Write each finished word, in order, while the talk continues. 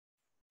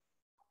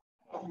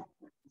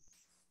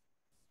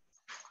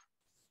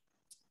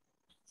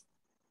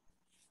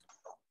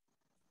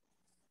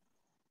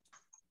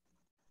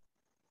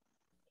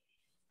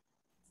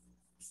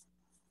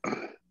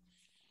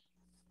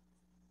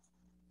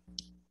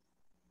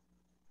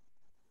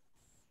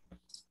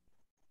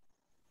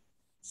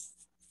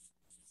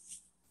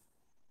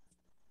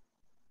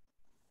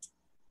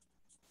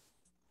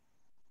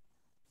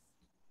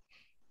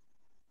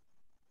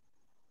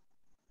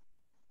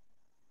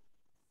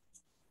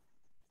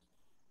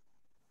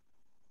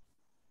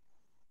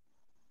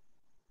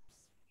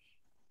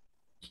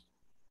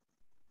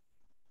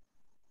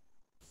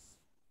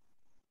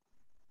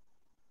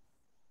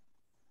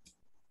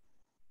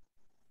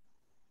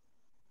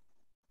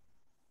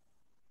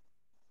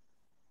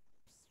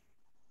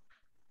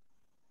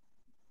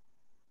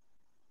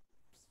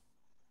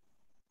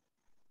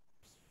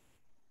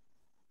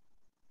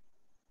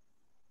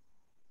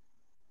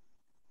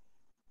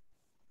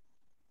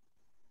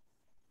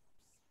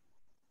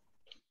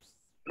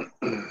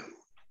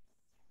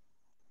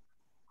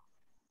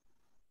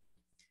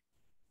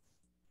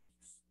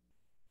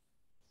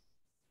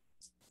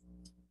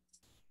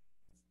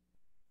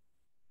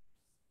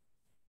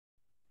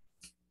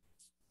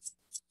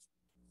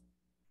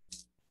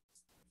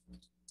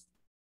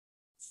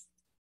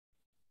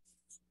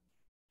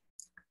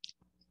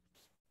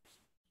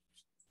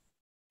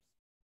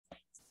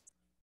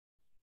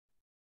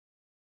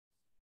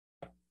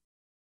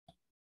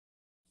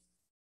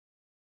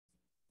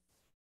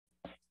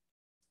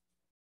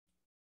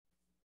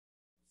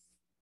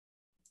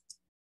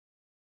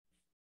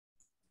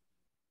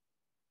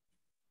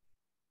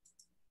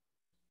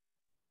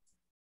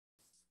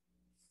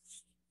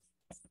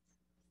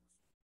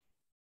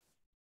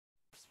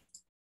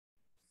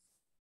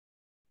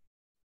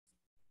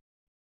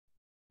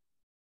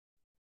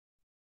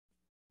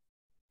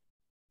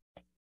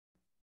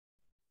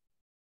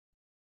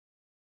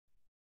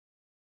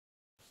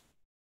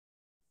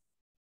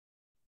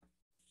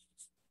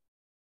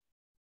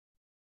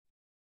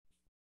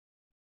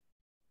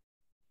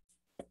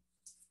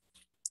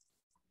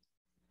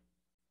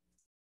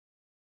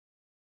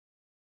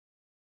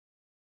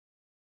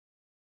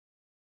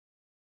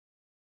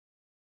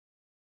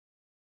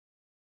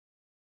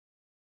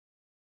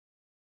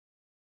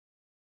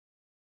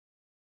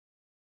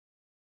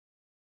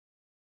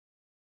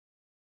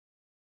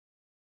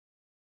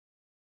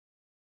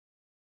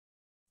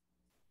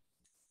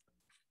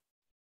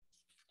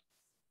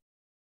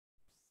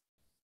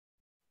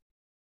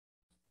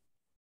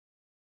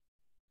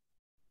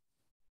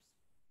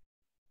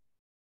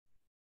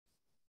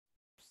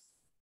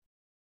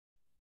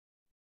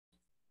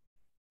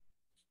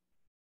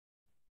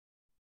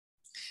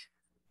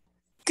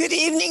Good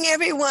evening,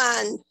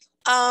 everyone.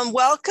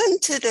 Welcome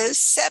to the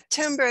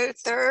September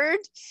 3rd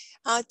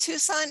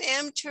Tucson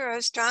Amateur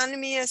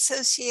Astronomy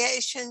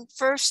Association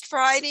First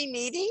Friday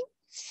meeting.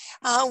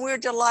 We're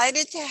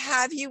delighted to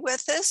have you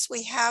with us.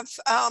 We have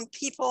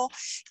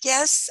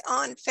guests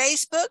on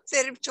Facebook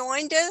that have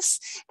joined us,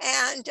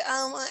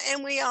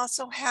 and we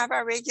also have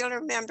our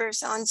regular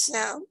members on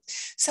Zoom.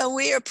 So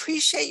we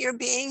appreciate your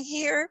being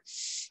here.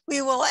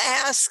 We will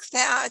ask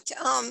that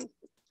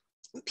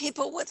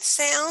people with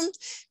sound,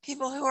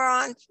 people who are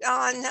on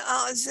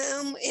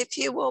Zoom, if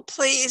you will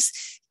please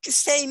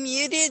stay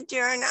muted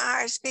during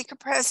our speaker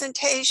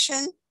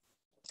presentation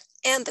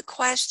and the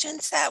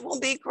questions. That will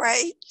be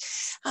great.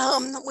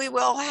 We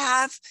will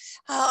have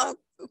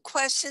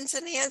questions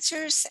and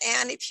answers,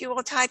 and if you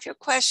will type your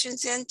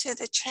questions into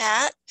the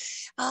chat,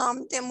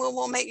 then we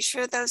will make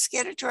sure those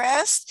get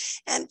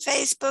addressed. And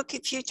Facebook,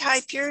 if you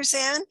type yours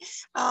in,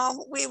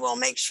 we will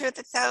make sure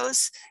that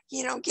those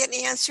get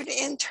answered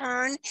in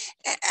turn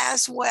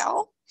as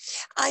well.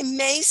 I'm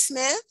May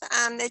Smith.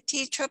 I'm the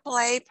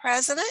TAAA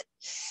president,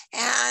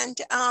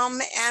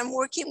 and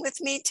working with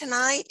me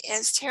tonight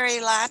is Terry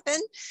Lappin,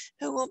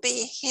 who will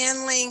be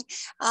handling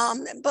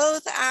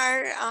both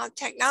our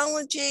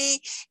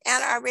technology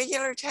and our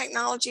regular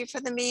technology for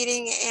the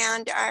meeting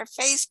and our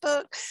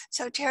Facebook.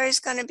 So Terry's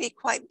going to be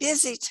quite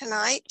busy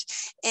tonight,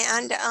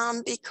 and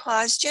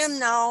because Jim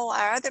Knoll,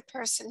 our other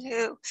person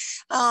who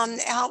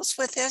helps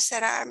with this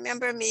at our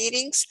member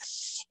meetings,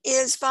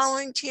 is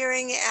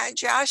volunteering at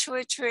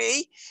Joshua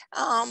Tree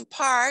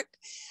Park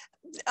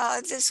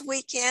this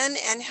weekend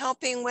and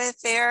helping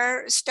with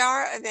their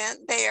star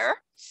event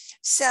there.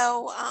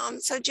 So,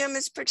 Jim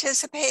is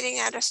participating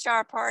at a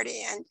star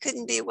party and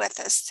couldn't be with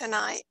us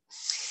tonight.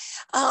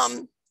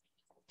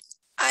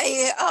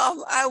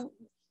 I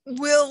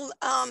will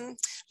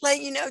let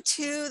you know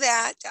too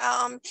that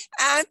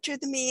after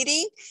the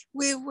meeting,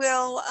 we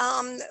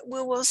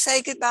will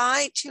say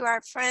goodbye to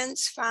our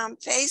friends from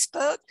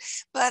Facebook,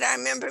 but our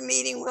member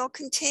meeting will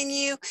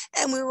continue,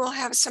 and we will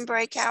have some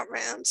breakout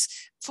rooms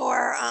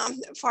for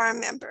our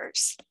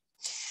members.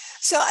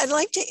 So I'd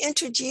like to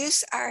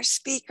introduce our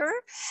speaker.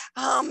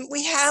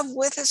 We have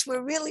with us,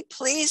 we're really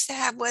pleased to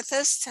have with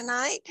us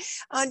tonight,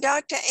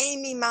 Dr.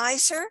 Amy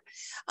Meiser,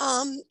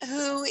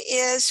 who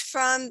is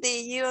from the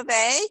U of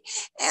A,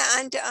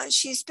 and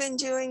she's been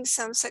doing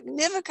some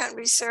significant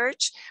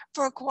research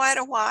for quite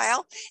a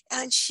while,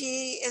 and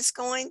she is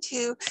going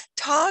to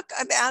talk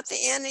about the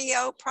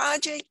NEO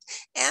project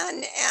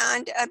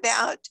and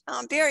about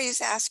various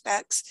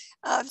aspects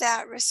of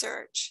that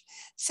research.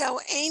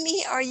 So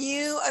Amy, are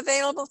you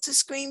available to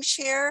screen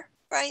share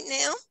right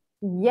now?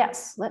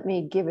 Yes, let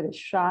me give it a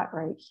shot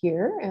right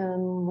here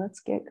and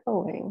let's get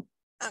going.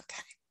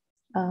 Okay.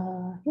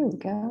 Here we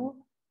go.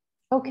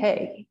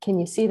 Okay, can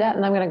you see that?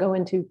 And I'm going to go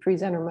into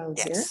presenter mode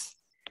here.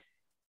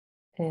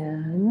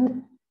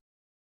 And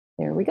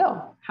there we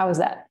go. How is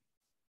that?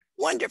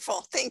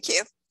 Wonderful, thank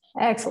you.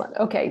 Excellent.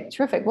 Okay,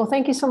 terrific. Well,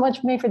 thank you so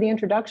much, May, for the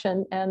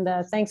introduction. And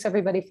thanks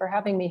everybody for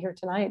having me here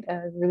tonight.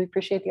 I really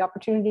appreciate the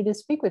opportunity to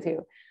speak with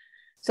you.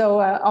 So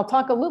I'll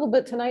talk a little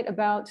bit tonight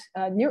about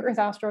near-Earth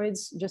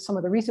asteroids, just some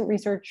of the recent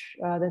research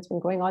that's been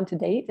going on to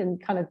date,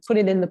 and kind of put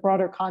it in the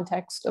broader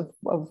context of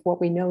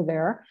what we know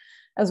there,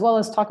 as well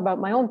as talk about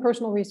my own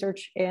personal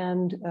research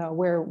and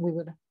where we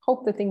would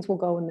hope that things will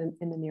go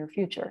in the near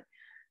future.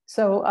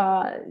 So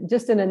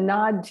just in a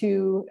nod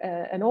to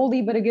an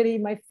oldie but a goodie,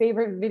 my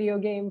favorite video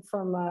game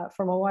from a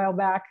while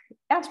back,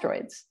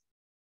 Asteroids.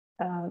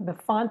 The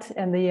font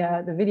and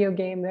the video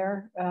game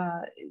there.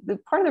 The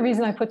part of the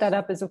reason I put that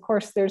up is, of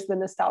course, there's the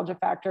nostalgia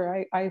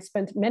factor. I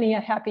spent many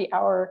a happy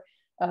hour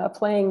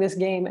playing this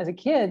game as a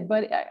kid,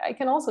 but I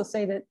can also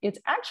say that it's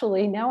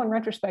actually now in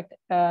retrospect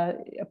a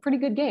pretty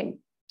good game.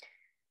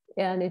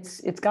 And it's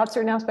got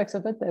certain aspects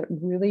of it that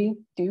really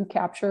do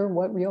capture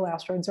what real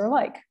asteroids are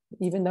like,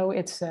 even though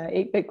it's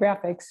 8-bit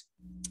graphics.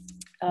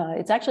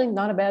 It's actually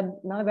not a bad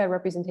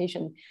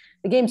representation.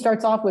 The game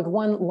starts off with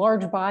one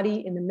large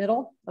body in the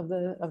middle of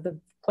the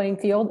playing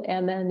field,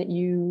 and then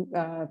you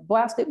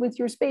blast it with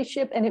your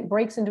spaceship, and it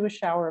breaks into a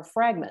shower of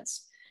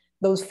fragments.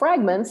 Those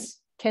fragments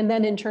can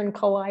then in turn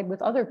collide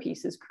with other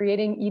pieces,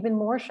 creating even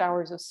more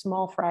showers of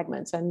small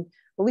fragments. And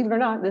believe it or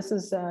not, this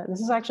is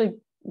actually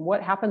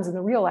what happens in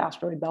the real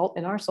asteroid belt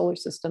in our solar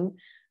system.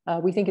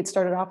 We think it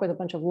started off with a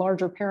bunch of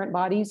larger parent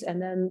bodies, and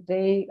then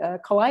they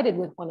collided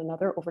with one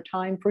another over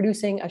time,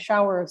 producing a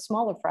shower of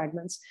smaller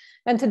fragments.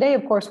 And today,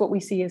 of course, what we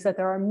see is that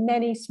there are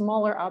many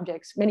smaller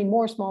objects, many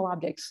more small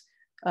objects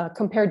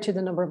compared to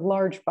the number of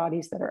large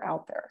bodies that are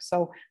out there.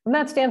 So from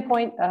that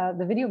standpoint,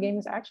 the video game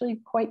is actually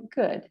quite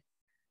good.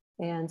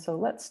 And so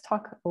let's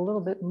talk a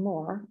little bit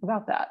more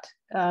about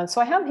that. So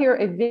I have here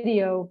a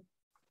video,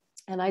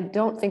 and I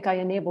don't think I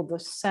enabled the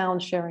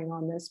sound sharing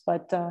on this,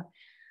 but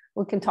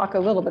we can talk a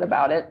little bit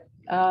about it.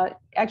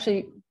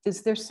 Actually,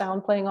 is there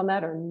sound playing on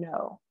that or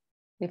no?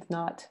 If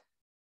not,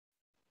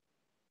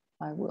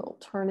 I will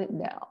turn it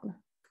down.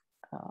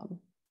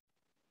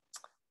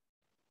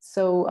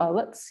 So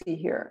let's see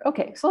here.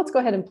 Okay, so let's go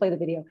ahead and play the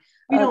video.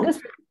 We don't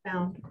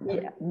sound.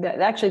 Yeah,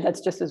 actually,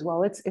 that's just as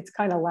well. It's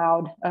kind of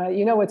loud.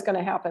 You know what's going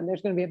to happen.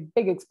 There's going to be a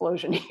big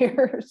explosion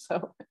here.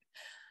 So,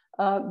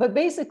 but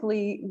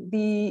basically,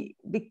 the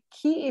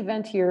key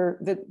event here,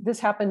 that this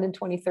happened in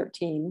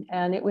 2013,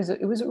 and it was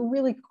a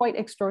really quite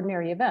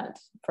extraordinary event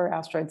for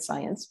asteroid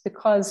science,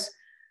 because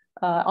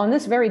on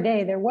this very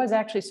day, there was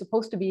actually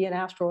supposed to be an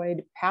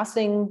asteroid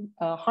passing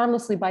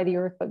harmlessly by the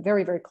Earth, but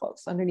very, very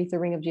close underneath the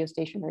ring of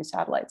geostationary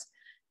satellites.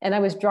 And I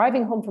was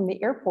driving home from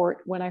the airport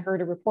when I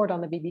heard a report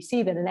on the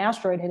BBC that an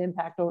asteroid had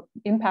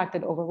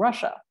impacted over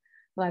Russia.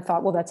 And I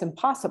thought, well, that's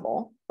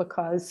impossible,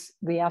 because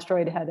the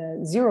asteroid had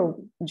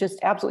just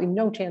absolutely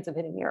no chance of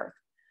hitting the Earth.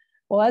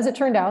 Well, as it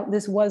turned out,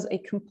 this was a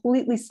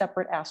completely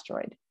separate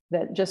asteroid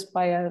that, just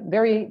by a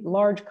very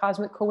large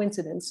cosmic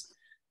coincidence,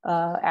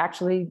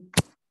 actually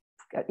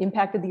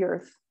impacted the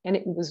Earth. And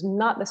it was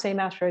not the same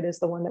asteroid as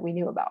the one that we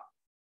knew about.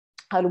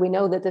 How do we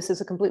know that this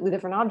is a completely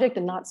different object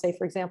and not, say,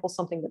 for example,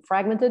 something that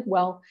fragmented?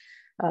 Well,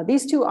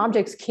 these two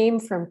objects came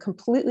from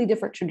completely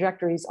different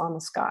trajectories on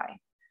the sky.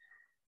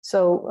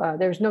 So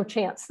there's no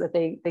chance that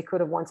they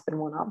could have once been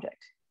one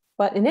object.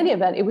 But in any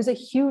event, it was a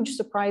huge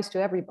surprise to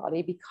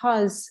everybody,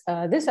 because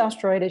this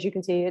asteroid, as you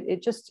can see,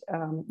 it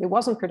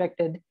wasn't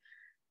predicted.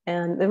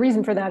 And the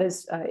reason for that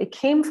is it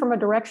came from a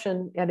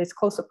direction at its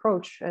close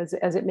approach, as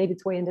it made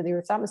its way into the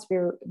Earth's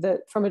atmosphere,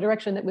 from a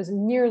direction that was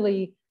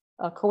nearly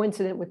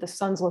coincident with the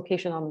sun's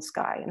location on the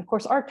sky. And of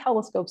course, our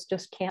telescopes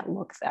just can't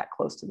look that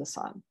close to the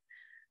sun.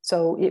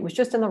 So it was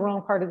just in the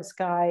wrong part of the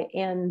sky,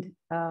 and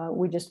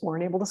we just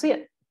weren't able to see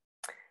it.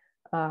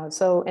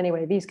 So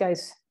anyway, these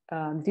guys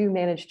do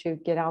manage to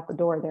get out the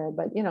door there.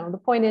 But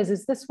the point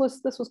is this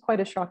was quite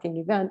a shocking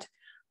event,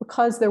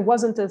 because there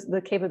wasn't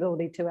the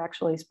capability to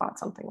actually spot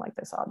something like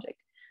this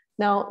object.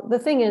 Now, the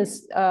thing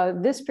is,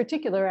 this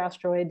particular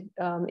asteroid,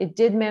 it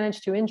did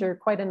manage to injure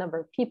quite a number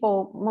of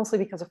people, mostly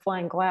because of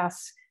flying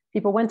glass.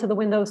 People went to the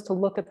windows to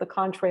look at the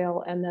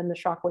contrail, and then the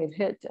shockwave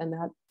hit, and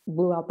that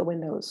blew out the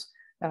windows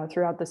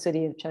throughout the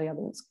city of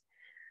Chelyabinsk.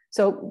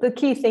 So the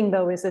key thing,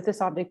 though, is that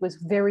this object was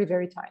very,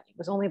 very tiny. It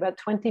was only about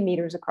 20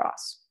 meters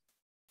across.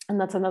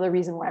 And that's another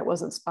reason why it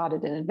wasn't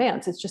spotted in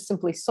advance. It's just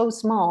simply so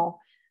small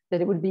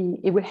that it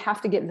would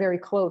have to get very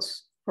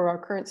close for our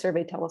current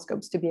survey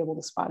telescopes to be able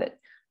to spot it.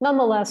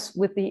 Nonetheless,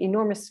 with the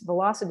enormous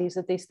velocities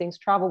that these things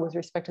travel with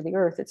respect to the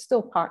Earth, it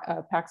still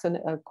packs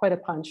quite a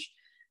punch,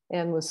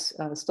 and was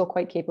still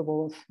quite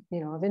capable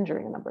of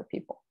injuring a number of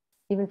people,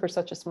 even for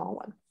such a small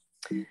one.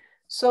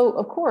 So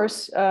of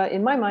course,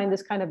 in my mind,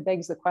 this kind of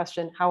begs the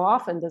question, how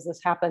often does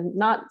this happen?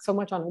 Not so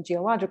much on a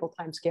geological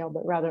timescale,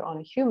 but rather on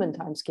a human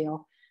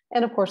timescale.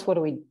 And of course, what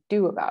do we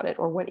do about it,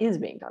 or what is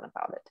being done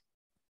about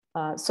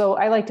it? So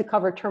I like to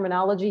cover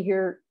terminology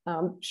here.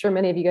 I'm sure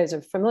many of you guys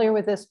are familiar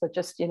with this, but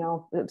just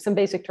some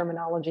basic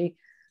terminology.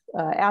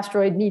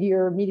 Asteroid,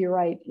 meteor,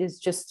 meteorite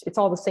it's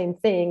all the same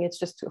thing. It's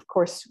just, of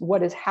course,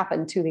 what has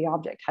happened to the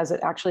object. Has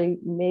it actually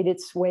made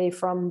its way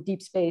from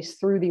deep space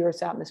through the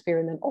Earth's atmosphere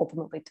and then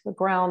ultimately to the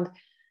ground?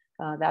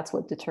 That's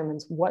what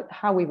determines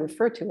how we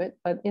refer to it.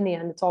 But in the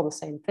end, it's all the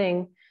same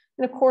thing.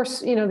 And of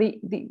course,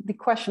 the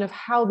question of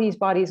how these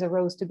bodies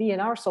arose to be in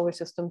our solar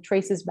system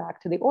traces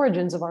back to the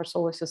origins of our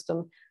solar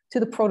system, to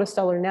the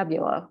protostellar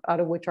nebula, out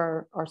of which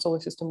our solar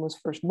system was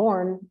first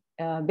born.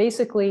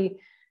 Basically,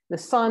 the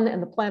sun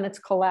and the planets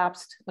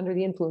collapsed under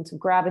the influence of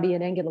gravity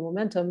and angular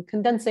momentum,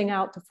 condensing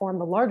out to form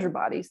the larger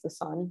bodies, the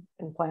sun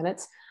and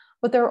planets.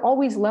 But there are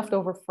always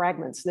leftover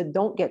fragments that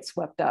don't get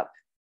swept up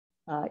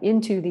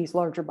into these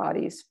larger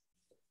bodies.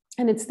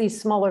 And it's these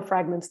smaller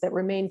fragments that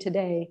remain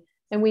today.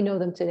 And we know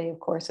them today, of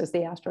course, as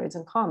the asteroids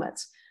and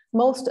comets.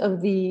 Most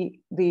of the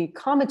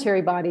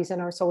cometary bodies in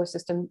our solar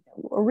system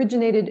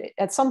originated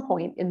at some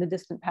point in the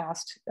distant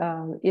past,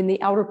 in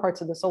the outer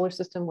parts of the solar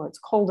system where it's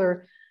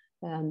colder,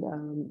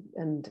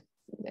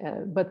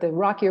 but the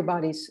rockier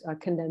bodies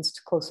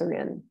condensed closer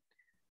in.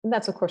 And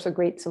that's, of course, a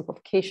great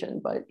simplification,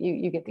 but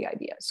you get the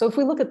idea. So if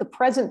we look at the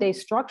present day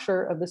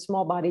structure of the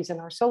small bodies in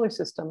our solar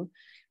system,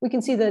 we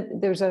can see that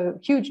there's a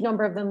huge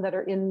number of them that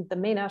are in the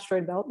main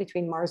asteroid belt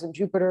between Mars and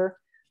Jupiter.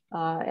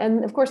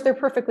 And of course, they're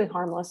perfectly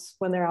harmless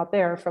when they're out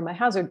there from a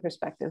hazard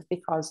perspective,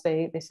 because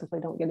they simply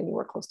don't get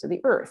anywhere close to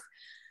the Earth.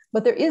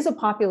 But there is a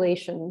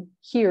population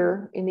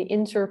here in the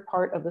inner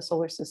part of the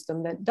solar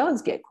system that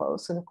does get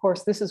close. And of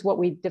course, this is what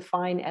we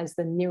define as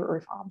the near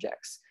Earth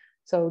objects.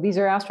 So these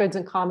are asteroids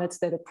and comets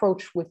that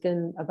approach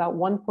within about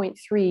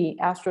 1.3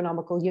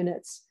 astronomical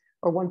units,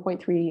 or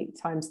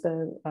 1.3 times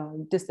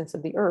the distance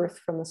of the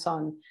Earth from the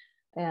sun.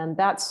 And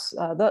that's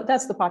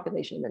the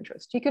population of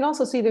interest. You can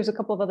also see there's a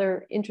couple of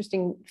other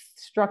interesting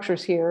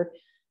structures here.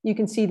 You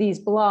can see these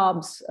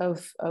blobs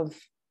of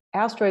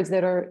asteroids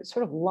that are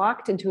sort of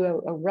locked into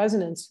a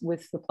resonance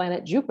with the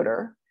planet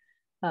Jupiter.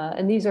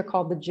 And these are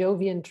called the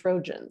Jovian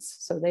Trojans.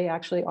 So they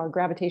actually are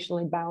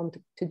gravitationally bound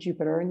to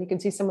Jupiter. And you can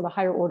see some of the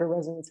higher order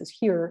resonances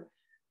here,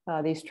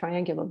 these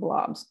triangular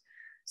blobs.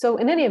 So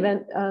in any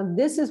event,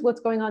 this is what's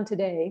going on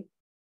today.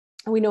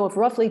 We know of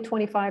roughly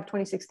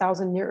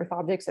 26,000 near Earth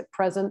objects at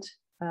present.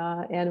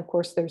 And of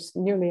course, there's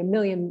nearly 1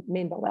 million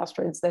main belt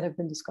asteroids that have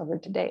been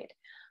discovered to date.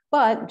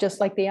 But just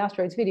like the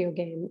asteroids video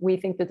game, we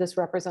think that this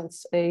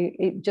represents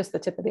just the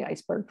tip of the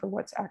iceberg for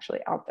what's actually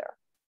out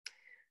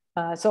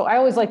there. So I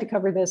always like to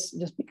cover this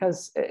just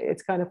because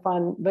it's kind of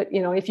fun. But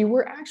you know, if you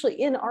were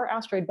actually in our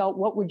asteroid belt,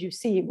 what would you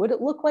see? Would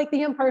it look like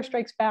The Empire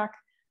Strikes Back?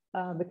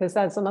 Because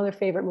that's another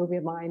favorite movie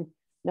of mine.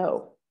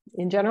 No,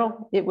 in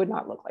general, it would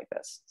not look like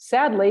this.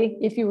 Sadly,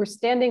 if you were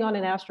standing on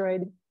an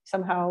asteroid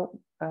somehow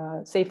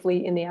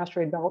safely in the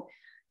asteroid belt,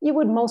 you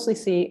would mostly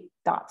see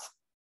dots,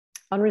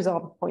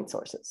 unresolved point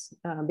sources,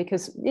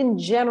 because in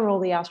general,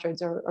 the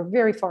asteroids are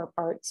very far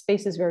apart.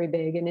 Space is very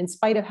big. And in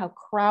spite of how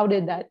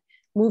crowded that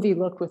movie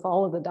looked with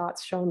all of the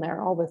dots shown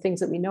there, all the things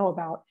that we know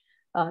about,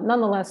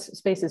 nonetheless,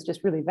 space is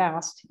just really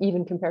vast,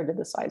 even compared to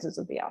the sizes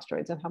of the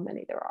asteroids and how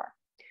many there are.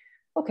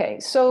 Okay,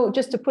 so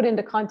just to put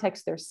into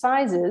context their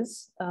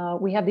sizes,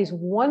 we have these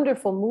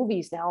wonderful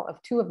movies now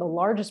of two of the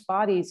largest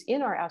bodies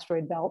in our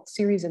asteroid belt,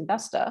 Ceres and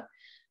Vesta,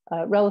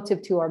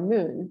 relative to our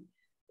moon.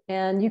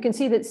 And you can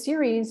see that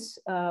Ceres,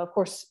 of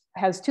course,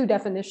 has two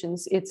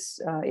definitions. It's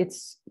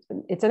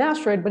an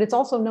asteroid, but it's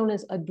also known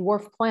as a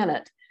dwarf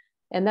planet.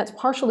 And that's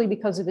partially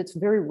because of its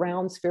very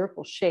round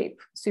spherical shape.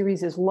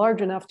 Ceres is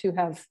large enough to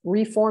have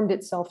reformed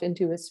itself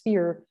into a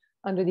sphere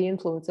under the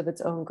influence of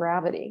its own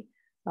gravity.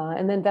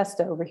 And then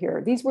Vesta over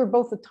here. These were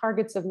both the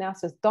targets of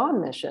NASA's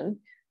Dawn mission,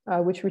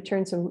 which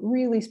returned some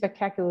really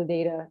spectacular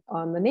data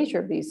on the nature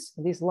of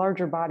these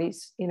larger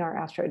bodies in our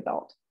asteroid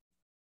belt.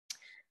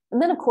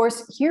 And then, of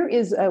course, here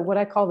is what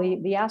I call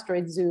the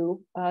asteroid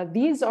zoo.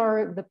 These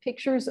are the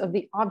pictures of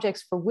the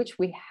objects for which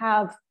we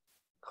have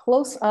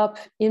close up,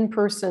 in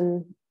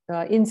person,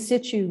 in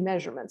situ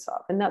measurements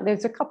of. And now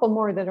there's a couple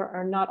more that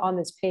are not on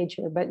this page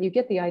here, but you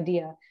get the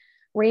idea,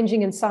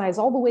 ranging in size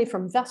all the way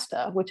from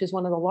Vesta, which is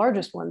one of the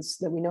largest ones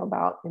that we know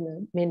about in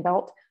the main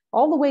belt,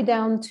 all the way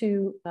down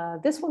to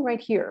this one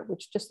right here,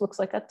 which just looks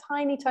like a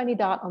tiny, tiny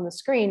dot on the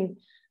screen.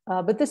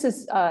 But this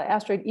is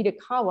asteroid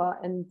Itokawa,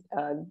 and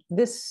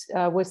this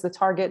was the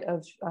target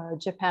of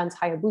Japan's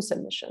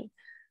Hayabusa mission.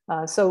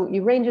 So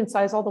you range in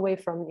size all the way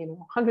from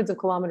hundreds of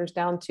kilometers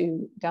down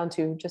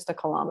to just a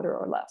kilometer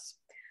or less.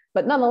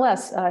 But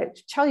nonetheless,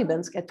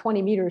 Chelyabinsk at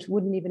 20 meters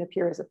wouldn't even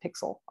appear as a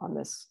pixel on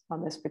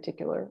this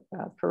particular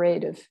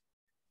parade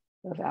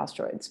of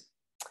asteroids.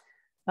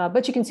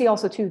 But you can see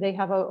also too, they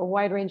have a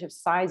wide range of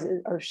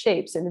sizes or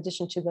shapes in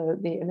addition to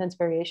the immense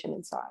variation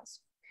in size.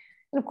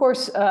 And of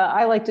course,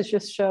 I like to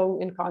just show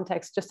in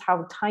context just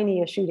how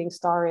tiny a shooting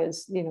star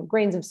is.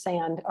 Grains of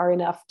sand are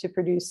enough to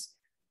produce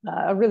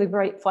a really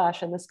bright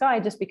flash in the sky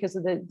just because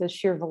of the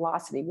sheer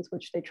velocity with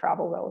which they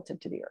travel relative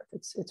to the Earth.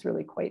 It's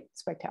really quite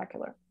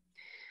spectacular.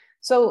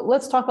 So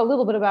let's talk a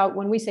little bit about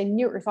when we say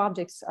near-Earth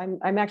objects,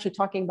 I'm actually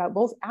talking about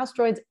both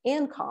asteroids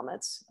and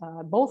comets.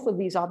 Both of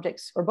these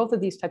objects, or both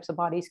of these types of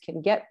bodies,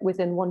 can get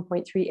within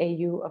 1.3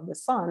 AU of the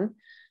sun.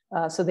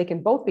 So they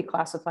can both be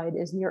classified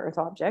as near-Earth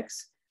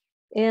objects.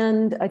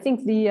 And I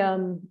think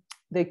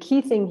the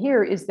key thing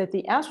here is that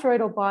the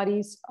asteroidal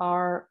bodies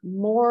are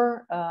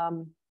more,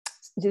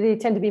 they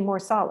tend to be more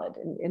solid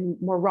and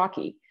more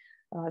rocky.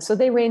 So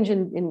they range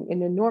in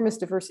enormous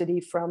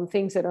diversity from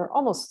things that are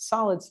almost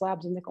solid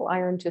slabs of nickel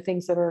iron to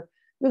things that are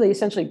really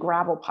essentially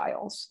gravel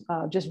piles,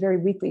 just very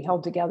weakly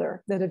held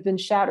together, that have been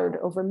shattered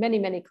over many,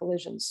 many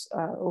collisions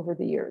over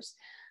the years.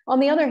 On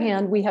the other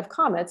hand, we have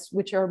comets,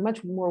 which are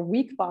much more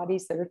weak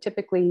bodies that are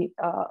typically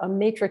a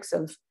matrix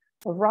of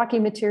rocky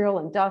material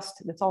and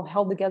dust that's all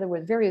held together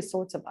with various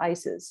sorts of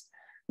ices.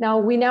 Now,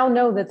 we now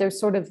know that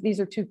there's these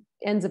are two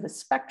ends of a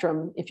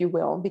spectrum, if you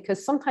will,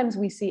 because sometimes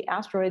we see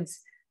asteroids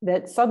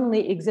that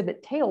suddenly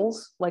exhibit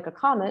tails like a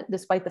comet,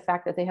 despite the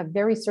fact that they have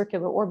very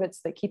circular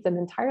orbits that keep them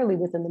entirely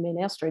within the main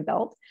asteroid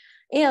belt.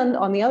 And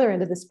on the other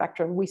end of the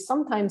spectrum, we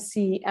sometimes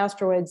see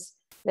asteroids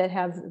that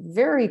have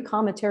very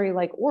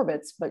cometary-like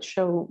orbits, but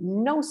show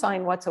no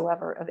sign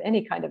whatsoever of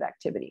any kind of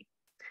activity.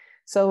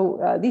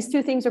 So these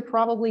two things are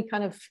probably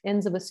kind of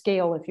ends of a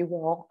scale, if you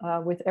will,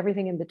 with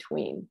everything in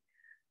between.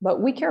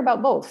 But we care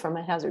about both from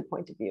a hazard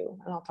point of view,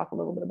 and I'll talk a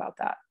little bit about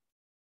that.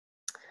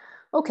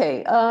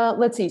 Okay,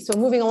 let's see. So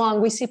moving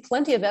along, we see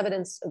plenty of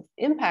evidence of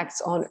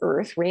impacts on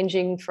Earth,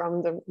 ranging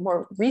from the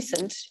more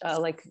recent,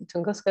 like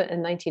Tunguska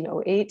in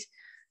 1908,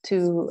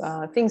 to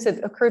things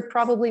that occurred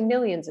probably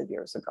millions of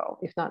years ago,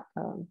 if not,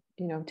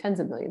 tens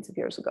of millions of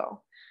years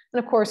ago.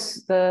 And of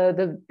course,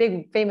 the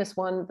big famous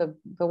one,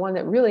 the one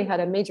that really had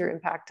a major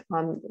impact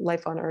on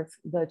life on Earth,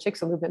 the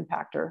Chicxulub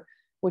impactor,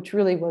 which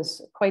really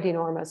was quite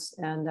enormous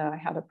and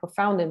had a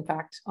profound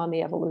impact on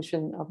the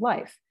evolution of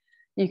life.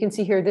 You can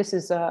see here, this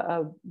is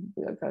a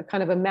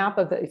kind of a map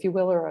of the, if you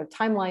will, or a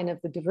timeline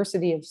of the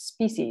diversity of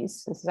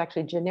species. This is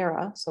actually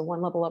genera, so one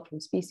level up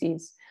from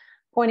species,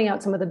 pointing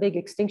out some of the big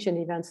extinction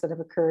events that have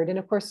occurred. And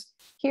of course,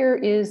 here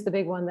is the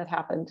big one that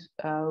happened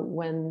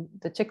when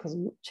the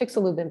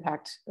Chicxulub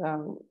impact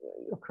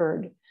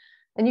occurred.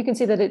 And you can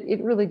see that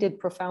it really did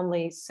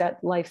profoundly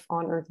set life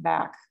on Earth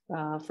back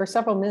for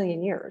several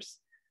million years,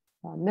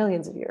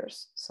 millions of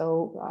years.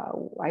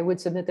 So I would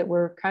submit that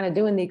we're kind of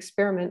doing the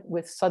experiment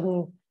with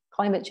sudden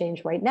climate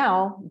change right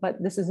now,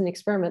 but this is an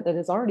experiment that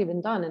has already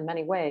been done in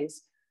many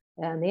ways.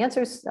 And the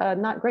answer is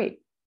not great.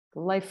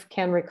 Life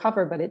can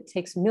recover, but it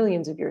takes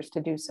millions of years to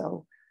do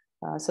so.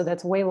 So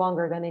that's way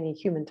longer than any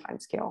human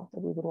timescale that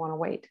we would want to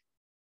wait.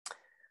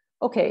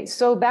 Okay,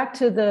 so back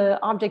to the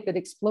object that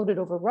exploded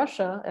over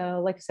Russia,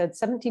 like I said,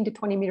 17 to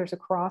 20 meters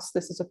across.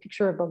 This is a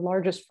picture of the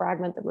largest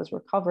fragment that was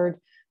recovered.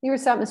 The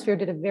Earth's atmosphere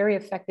did a very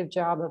effective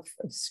job of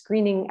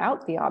screening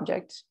out the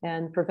object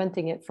and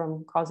preventing it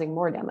from causing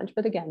more damage.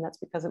 But again, that's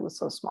because it was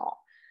so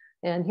small.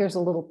 And here's a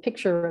little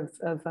picture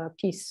of a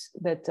piece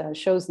that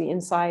shows the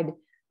inside.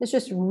 It's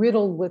just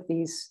riddled with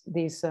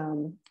these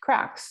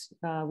cracks,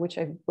 which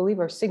I believe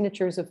are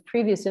signatures of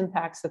previous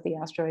impacts that the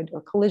asteroid,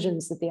 or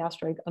collisions that the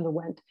asteroid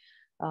underwent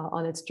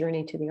on its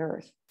journey to the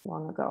Earth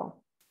long ago.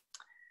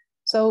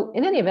 So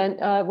in any event,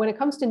 when it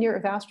comes to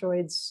near-Earth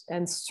asteroids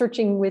and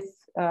searching with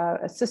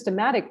a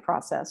systematic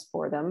process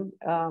for them,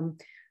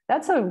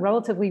 that's a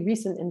relatively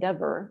recent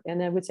endeavor.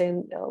 And I would say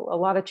a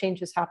lot of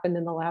change has happened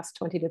in the last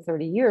 20 to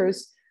 30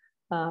 years,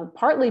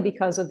 partly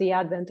because of the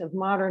advent of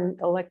modern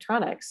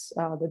electronics,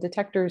 the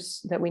detectors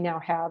that we now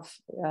have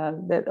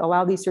that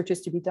allow these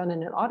searches to be done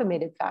in an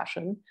automated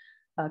fashion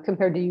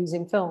compared to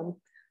using film.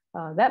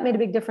 That made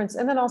a big difference.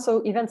 And then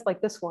also events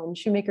like this one,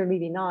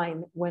 Shoemaker-Levy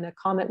 9, when a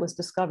comet was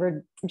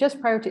discovered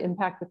just prior to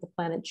impact with the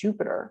planet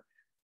Jupiter.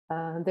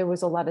 There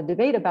was a lot of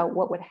debate about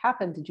what would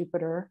happen to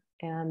Jupiter.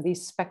 And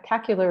these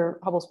spectacular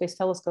Hubble Space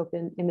Telescope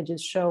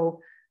images show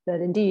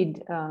that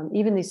indeed,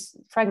 even these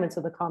fragments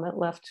of the comet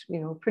left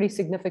pretty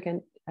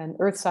significant and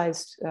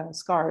Earth-sized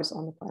scars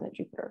on the planet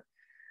Jupiter.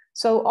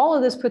 So all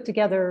of this put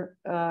together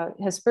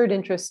has spurred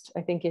interest,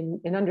 I think,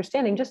 in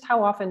understanding just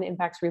how often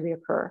impacts really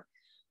occur.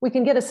 We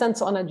can get a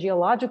sense on a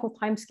geological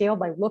timescale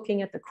by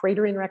looking at the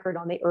cratering record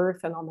on the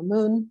Earth and on the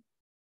Moon.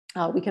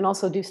 We can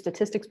also do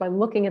statistics by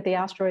looking at the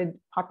asteroid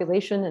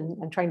population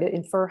and trying to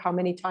infer how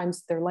many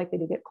times they're likely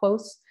to get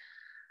close.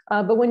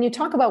 But when you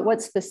talk about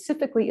what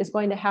specifically is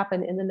going to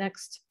happen in the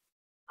next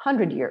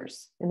 100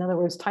 years, in other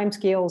words,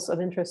 timescales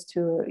of interest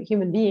to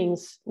human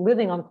beings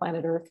living on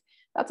planet Earth,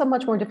 that's a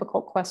much more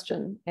difficult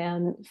question.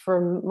 And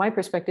from my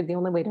perspective, the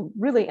only way to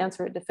really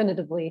answer it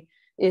definitively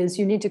is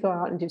you need to go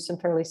out and do some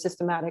fairly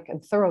systematic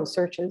and thorough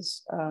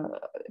searches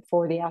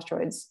for the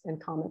asteroids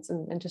and comets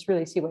and just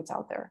really see what's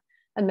out there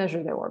and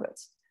measure their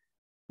orbits.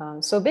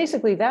 So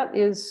basically that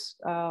is,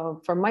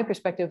 from my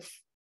perspective,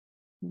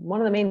 one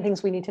of the main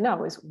things we need to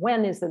know is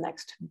when is the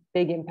next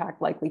big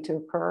impact likely to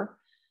occur?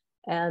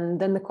 And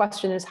then the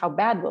question is, how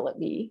bad will it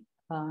be?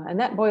 And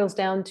that boils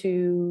down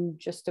to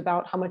just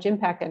about how much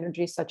impact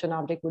energy such an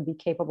object would be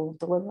capable of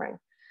delivering.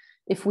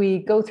 If we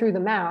go through the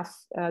math,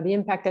 the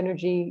impact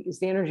energy is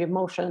the energy of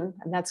motion,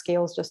 and that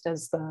scales just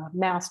as the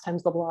mass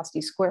times the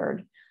velocity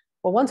squared.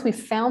 Well, once we've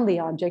found the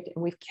object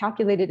and we've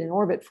calculated an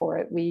orbit for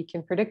it, we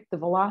can predict the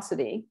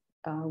velocity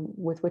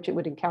with which it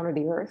would encounter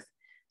the Earth.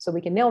 So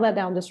we can nail that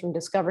down just from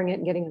discovering it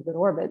and getting a good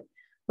orbit.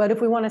 But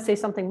if we want to say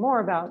something more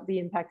about the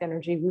impact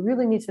energy, we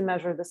really need to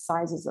measure the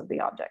sizes of the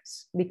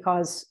objects,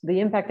 because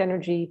the impact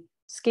energy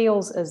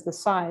scales as the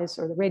size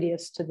or the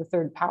radius to the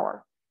third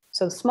power.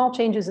 So small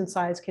changes in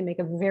size can make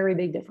a very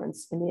big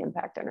difference in the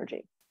impact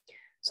energy.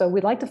 So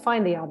we'd like to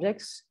find the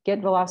objects, get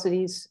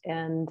velocities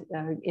and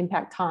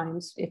impact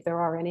times, if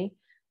there are any,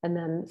 and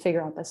then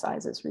figure out the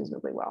sizes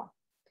reasonably well.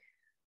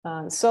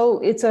 So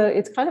it's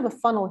kind of a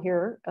funnel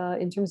here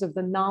in terms of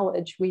the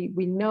knowledge.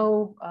 We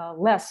know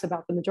less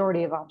about the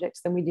majority of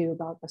objects than we do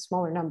about a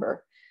smaller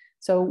number.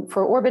 So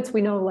for orbits,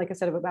 we know, like I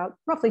said, of about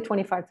roughly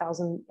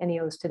 25,000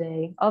 NEOs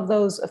today. Of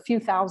those, a few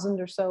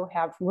thousand or so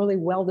have really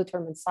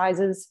well-determined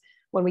sizes.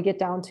 When we get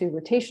down to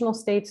rotational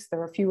states,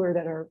 there are fewer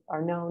that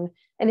are known.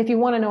 And if you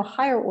want to know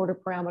higher order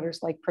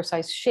parameters like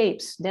precise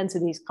shapes,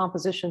 densities,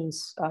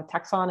 compositions,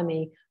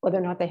 taxonomy, whether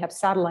or not they have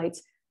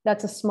satellites,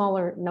 that's a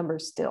smaller number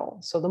still.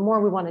 So the more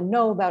we want to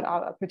know about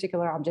a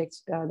particular object,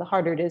 the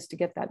harder it is to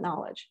get that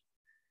knowledge.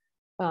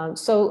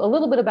 So a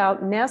little bit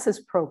about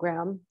NASA's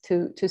program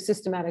to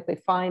systematically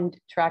find,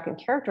 track, and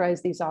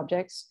characterize these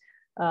objects.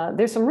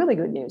 There's some really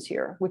good news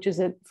here, which is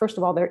that, first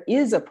of all, there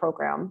is a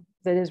program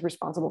that is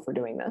responsible for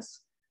doing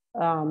this.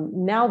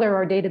 Now there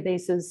are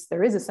databases,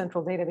 there is a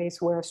central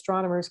database where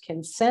astronomers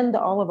can send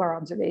all of our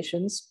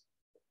observations.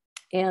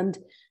 And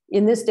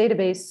in this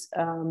database,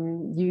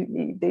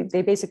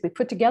 they basically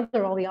put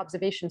together all the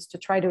observations to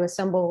try to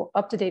assemble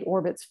up-to-date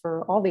orbits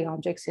for all the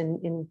objects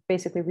in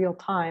basically real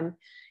time.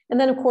 And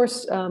then, of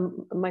course,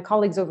 my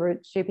colleagues over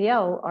at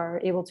JPL are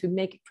able to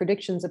make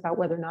predictions about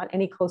whether or not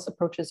any close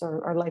approaches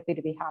are likely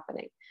to be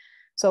happening.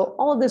 So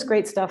all of this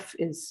great stuff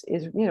is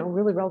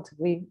really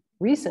relatively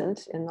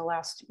recent in the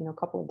last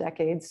couple of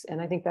decades,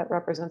 and I think that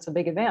represents a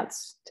big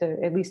advance to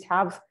at least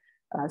have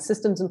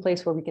systems in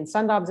place where we can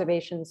send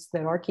observations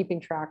that are keeping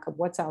track of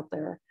what's out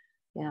there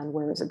and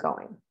where is it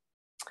going.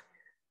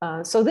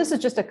 So this is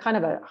just a kind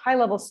of a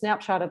high-level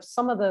snapshot of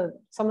some of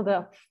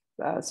the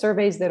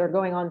surveys that are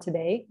going on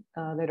today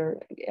that are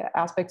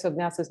aspects of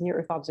NASA's Near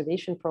Earth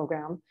Observation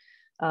Program.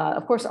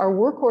 Of course, our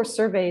workhorse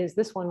survey is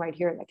this one right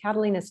here, the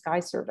Catalina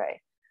Sky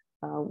Survey.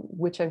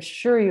 which I'm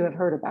sure you have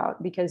heard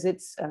about because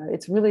it's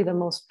really the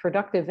most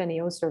productive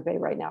NEO survey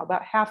right now.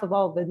 About half of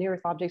all the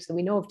near-Earth objects that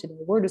we know of today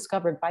were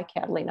discovered by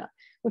Catalina,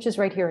 which is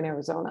right here in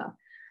Arizona.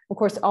 Of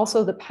course,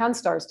 also the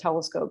Pan-STARRS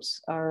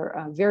telescopes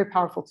are very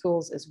powerful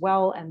tools as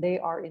well, and they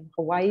are in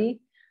Hawaii.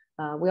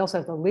 We also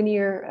have the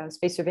Linear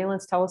Space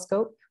Surveillance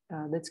Telescope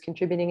that's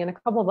contributing, and a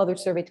couple of other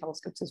survey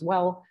telescopes as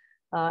well.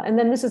 And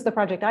then this is the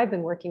project I've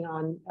been working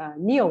on,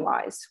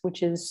 NEOWISE,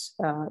 which is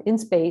in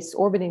space,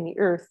 orbiting the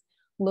Earth,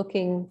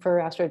 looking for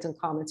asteroids and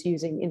comets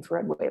using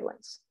infrared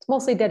wavelengths. It's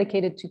mostly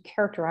dedicated to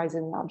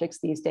characterizing objects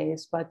these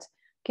days, but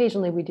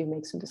occasionally we do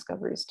make some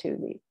discoveries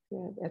too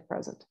at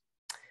present.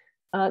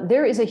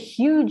 There is a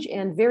huge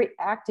and very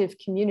active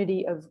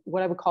community of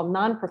what I would call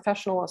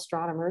non-professional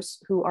astronomers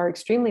who are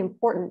extremely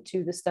important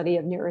to the study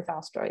of near-Earth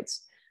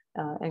asteroids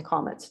and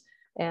comets.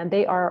 And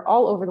they are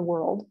all over the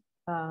world.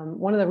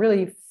 One of the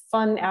really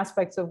fun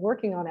aspects of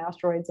working on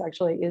asteroids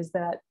actually is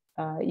that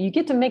you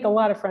get to make a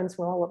lot of friends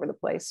from all over the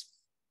place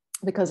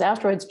because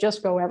asteroids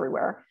just go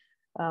everywhere.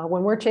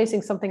 When we're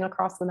chasing something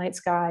across the night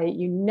sky,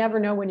 you never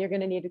know when you're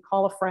going to need to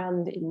call a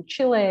friend in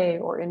Chile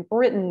or in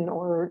Britain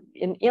or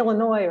in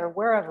Illinois or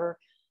wherever,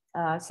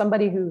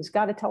 somebody who's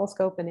got a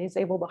telescope and is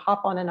able to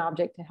hop on an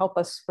object to help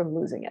us from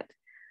losing it.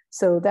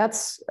 So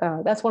that's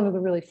one of the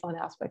really fun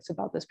aspects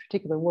about this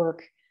particular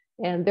work.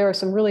 And there are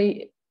some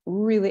really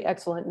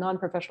excellent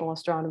non-professional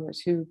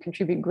astronomers who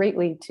contribute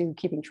greatly to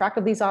keeping track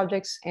of these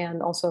objects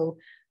and also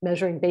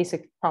measuring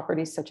basic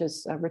properties such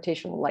as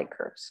rotational light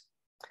curves.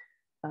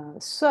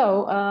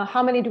 So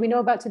how many do we know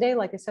about today?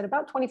 Like I said,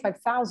 about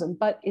 25,000,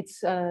 but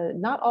it's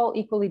not all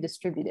equally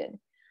distributed.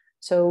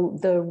 So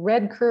the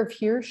red curve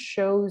here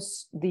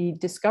shows the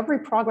discovery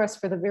progress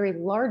for the very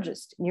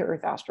largest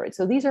near-Earth asteroids.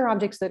 So these are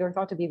objects that are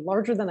thought to be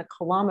larger than a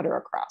kilometer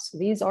across.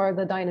 These are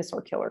the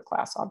dinosaur killer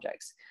class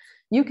objects.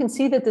 You can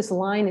see that this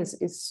line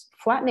is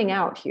flattening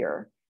out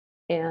here.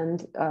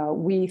 And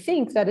we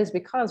think that is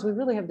because we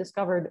really have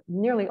discovered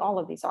nearly all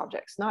of these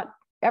objects, not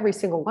every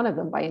single one of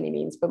them by any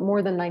means, but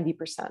more than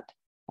 90%.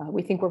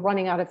 We think we're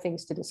running out of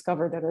things to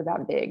discover that are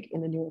that big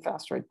in the near-Earth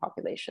asteroid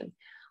population.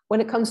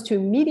 When it comes to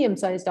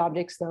medium-sized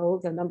objects,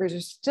 though, the numbers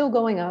are still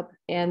going up.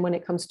 And when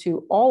it comes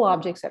to all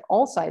objects at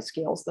all size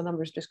scales, the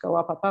numbers just go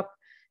up, up, up,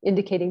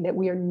 indicating that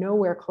we are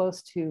nowhere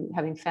close to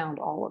having found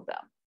all of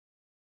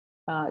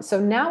them. So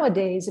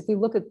nowadays, if we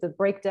look at the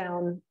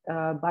breakdown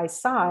by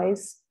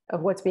size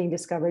of what's being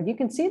discovered, you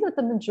can see that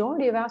the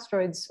majority of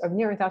asteroids, of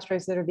near-Earth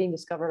asteroids that are being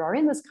discovered are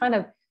in this kind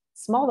of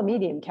small to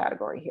medium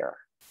category here.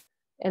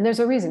 And there's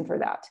a reason for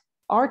that.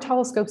 Our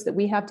telescopes that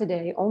we have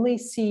today only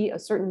see a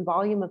certain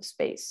volume of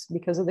space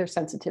because of their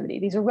sensitivity.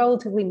 These are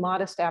relatively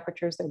modest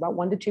apertures. They're about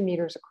 1 to 2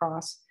 meters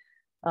across.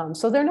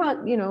 So they're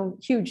not,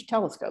 huge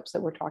telescopes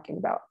that we're talking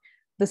about.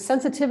 The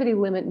sensitivity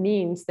limit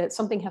means that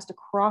something has to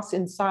cross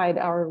inside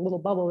our little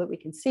bubble that we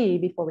can see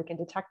before we can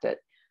detect it.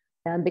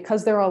 And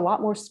because there are a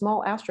lot more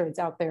small asteroids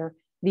out there,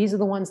 these are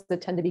the ones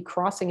that tend to be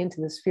crossing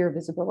into the sphere of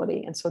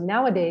visibility. And so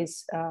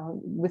nowadays,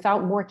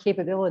 without more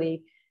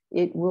capability,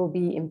 it will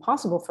be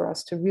impossible for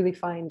us to really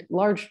find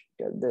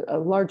a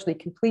largely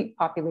complete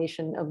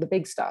population of the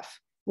big stuff.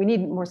 We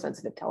need more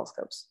sensitive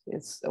telescopes.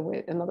 It's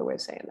another way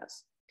of saying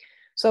this.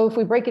 So if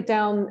we break it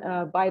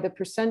down by the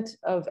percent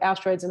of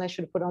asteroids, and I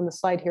should have put on the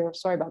slide here,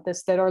 sorry about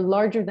this, that are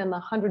larger than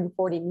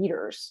 140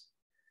 meters,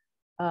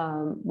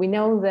 we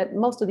know that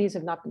most of these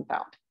have not been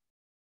found.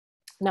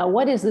 Now,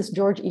 what is this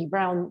George E.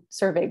 Brown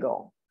survey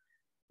goal?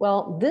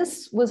 Well,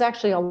 this was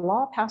actually a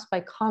law passed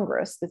by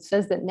Congress that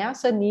says that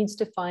NASA needs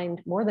to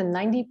find more than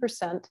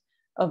 90%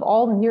 of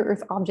all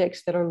near-Earth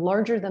objects that are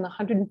larger than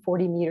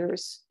 140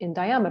 meters in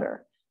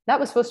diameter. That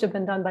was supposed to have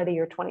been done by the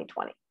year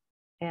 2020,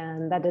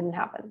 and that didn't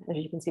happen, as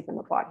you can see from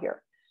the plot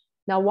here.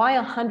 Now, why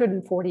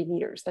 140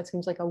 meters? That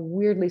seems like a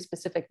weirdly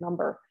specific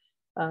number.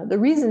 The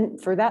reason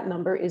for that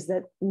number is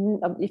that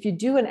if you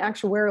do an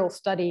actuarial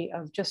study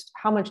of just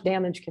how much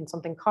damage can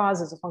something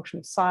cause as a function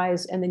of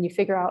size, and then you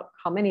figure out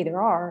how many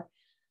there are,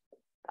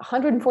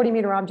 140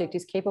 meter object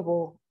is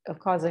capable of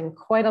causing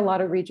quite a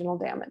lot of regional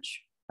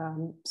damage.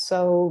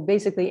 So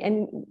basically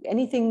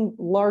anything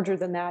larger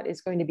than that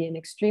is going to be an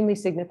extremely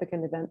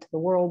significant event to the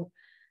world.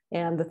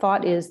 And the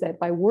thought is that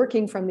by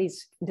working from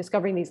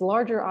discovering these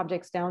larger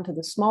objects down to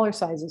the smaller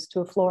sizes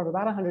to a floor of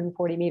about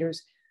 140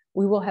 meters,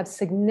 we will have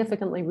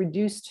significantly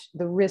reduced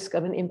the risk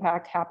of an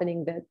impact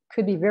happening that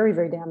could be very,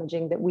 very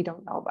damaging that we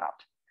don't know about.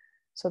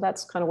 So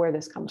that's kind of where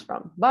this comes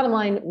from. Bottom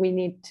line, we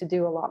need to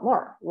do a lot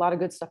more. A lot of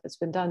good stuff that's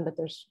been done, but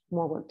there's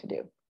more work to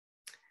do.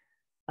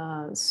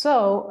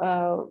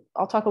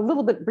 I'll talk a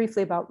little bit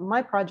briefly about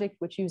my project,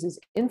 which uses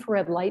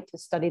infrared light to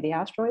study the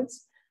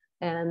asteroids.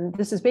 And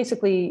this is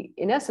basically,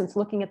 in essence,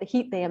 looking at the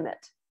heat they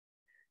emit.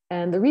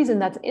 And the reason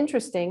that's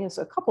interesting is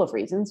a couple of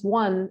reasons.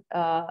 One,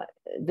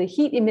 the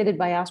heat emitted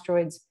by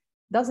asteroids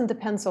doesn't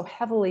depend so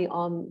heavily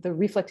on the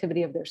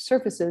reflectivity of their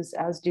surfaces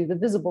as do the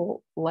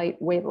visible light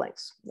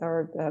wavelengths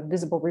or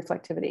visible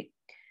reflectivity.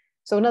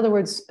 So in other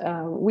words,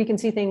 we can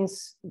see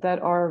things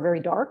that are very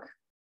dark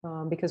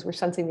because we're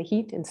sensing the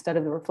heat instead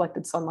of the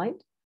reflected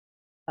sunlight.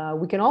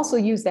 We can also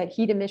use that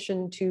heat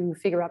emission to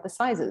figure out the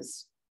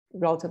sizes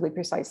relatively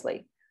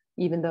precisely,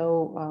 even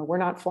though we're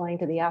not flying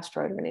to the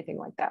asteroid or anything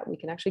like that. We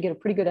can actually get a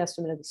pretty good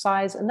estimate of the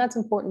size, and that's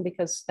important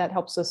because that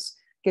helps us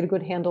get a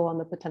good handle on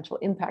the potential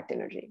impact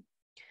energy.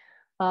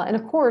 And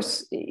of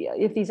course,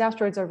 if these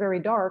asteroids are very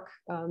dark,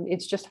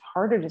 it's just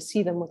harder to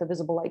see them with a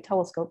visible light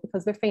telescope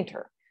because they're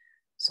fainter.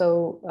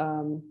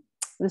 So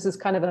this is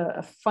kind of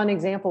a fun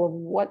example of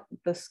what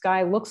the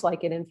sky looks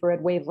like at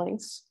infrared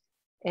wavelengths.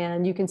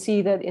 And you can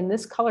see that in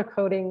this color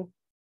coding,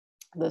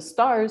 the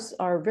stars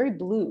are very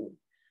blue.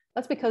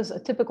 That's because a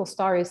typical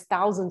star is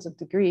thousands of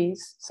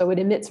degrees. So it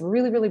emits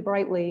really, really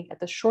brightly at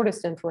the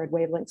shortest infrared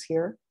wavelengths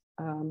here.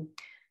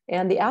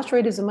 And the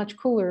asteroid is a much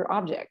cooler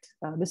object.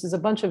 This is a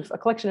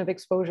collection of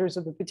exposures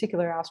of a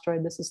particular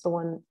asteroid. This is the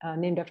one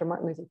named after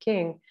Martin Luther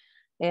King.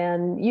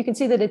 And you can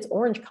see that its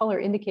orange color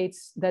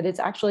indicates that it's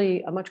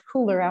actually a much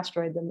cooler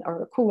asteroid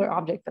or a cooler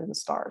object than the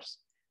stars.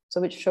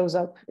 So it shows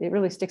up, it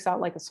really sticks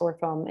out like a sore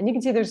thumb. And you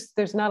can see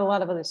there's not a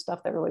lot of other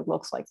stuff that really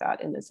looks like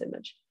that in this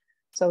image.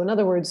 So in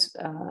other words,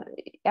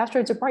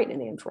 asteroids are bright in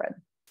the infrared,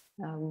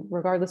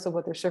 regardless of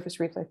what their surface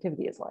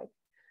reflectivity is like.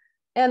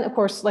 And of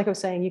course, like I was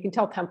saying, you can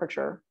tell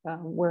temperature,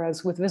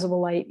 whereas with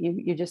visible light,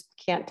 you just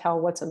can't tell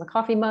what's in the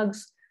coffee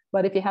mugs.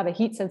 But if you have a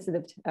heat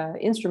sensitive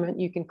instrument,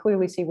 you can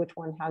clearly see which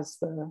one has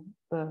the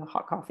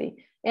hot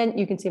coffee. And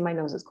you can see my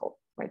nose is cold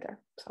right there.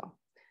 So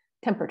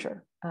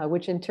temperature,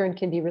 which in turn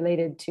can be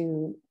related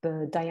to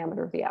the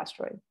diameter of the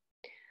asteroid.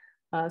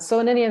 So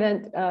in any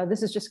event,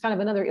 this is just kind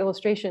of another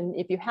illustration.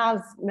 If you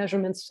have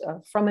measurements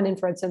from an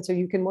infrared sensor,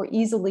 you can more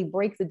easily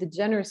break the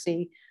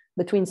degeneracy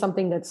between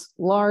something that's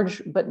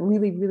large but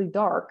really, really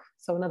dark.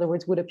 So in other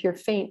words, would appear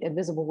faint at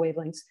visible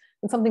wavelengths,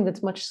 and something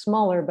that's much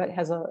smaller but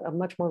has a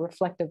much more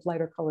reflective,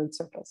 lighter colored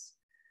surface.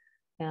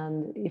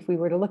 And if we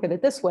were to look at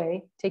it this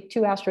way, take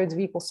two asteroids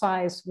of equal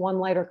size, one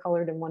lighter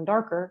colored and one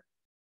darker.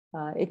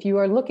 If you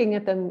are looking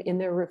at them in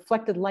their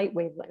reflected light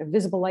wavelength,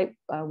 visible light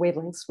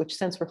wavelengths, which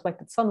sense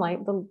reflected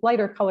sunlight, the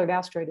lighter colored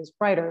asteroid is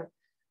brighter,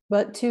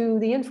 but to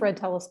the infrared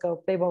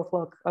telescope, they both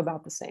look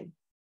about the same.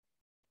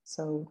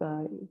 So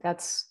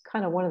that's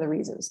kind of one of the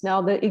reasons. Now,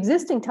 the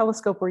existing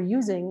telescope we're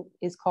using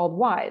is called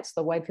WISE,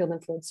 the Wide Field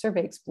Infrared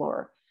Survey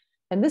Explorer.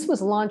 And this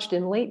was launched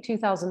in late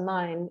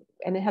 2009,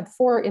 and it had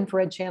 4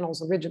 infrared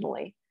channels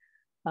originally.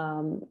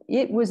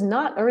 It was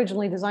not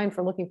originally designed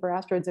for looking for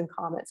asteroids and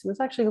comets. It was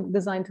actually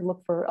designed to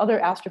look for other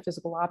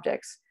astrophysical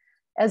objects.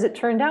 As it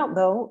turned out,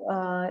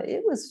 though,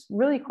 it was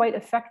really quite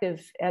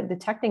effective at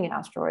detecting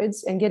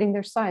asteroids and getting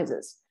their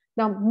sizes.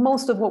 Now,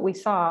 most of what we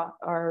saw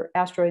are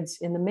asteroids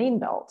in the main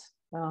belt,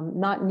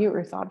 not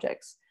near-Earth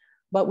objects.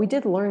 But we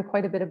did learn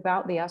quite a bit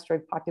about the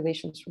asteroid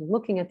populations from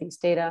looking at these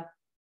data,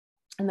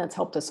 and that's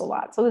helped us a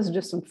lot. So this is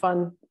just some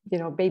fun,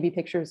 baby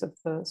pictures of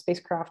the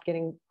spacecraft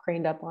getting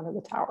craned up onto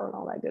the tower and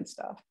all that good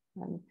stuff,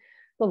 and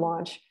the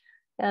launch.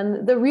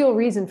 And the real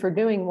reason for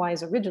doing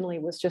WISE originally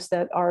was just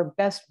that our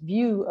best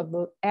view of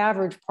the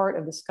average part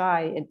of the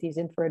sky at these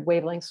infrared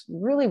wavelengths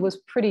really was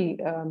pretty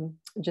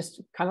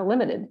just kind of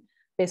limited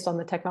based on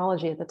the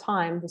technology at the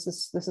time. This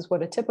is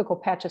what a typical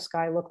patch of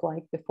sky looked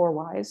like before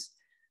WISE.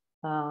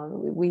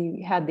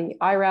 We had the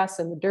IRAS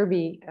and the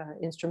Derby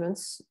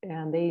instruments,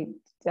 and they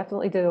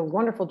definitely did a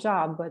wonderful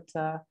job,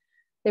 but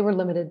they were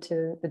limited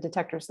to the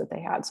detectors that they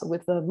had. So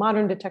with the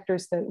modern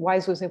detectors that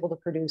WISE was able to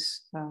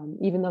produce,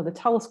 even though the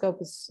telescope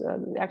is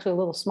actually a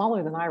little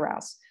smaller than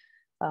IRAS,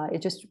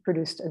 it just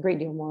produced a great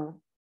deal more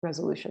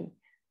resolution.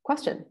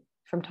 Question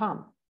from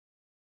Tom.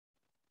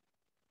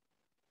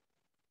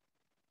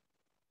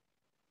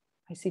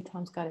 I see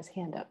Tom's got his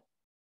hand up.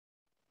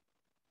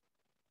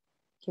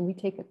 Can we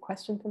take a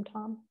question from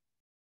Tom?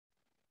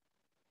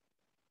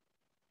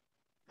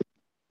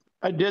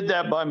 I did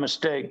that by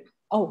mistake.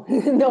 Oh,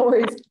 no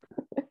worries.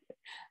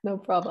 No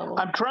problem.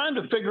 I'm trying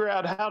to figure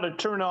out how to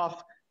turn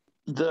off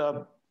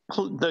the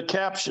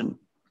caption.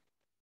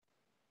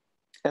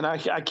 And I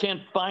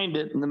can't find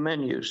it in the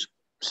menus.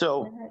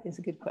 So that is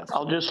a good question.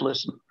 I'll just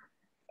listen.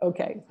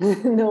 Okay,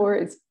 no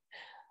worries.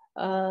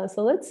 So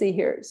let's see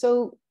here.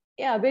 So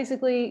yeah,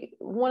 basically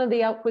one of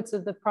the outputs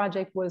of the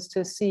project was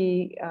to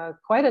see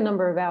quite a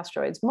number of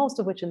asteroids, most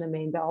of which in the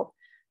main belt.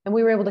 And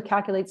we were able to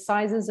calculate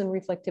sizes and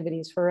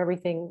reflectivities for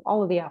everything,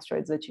 all of the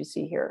asteroids that you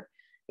see here.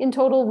 In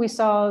total, we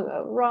saw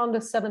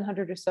around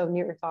 700 or so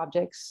near-Earth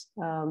objects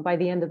by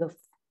the end of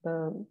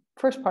the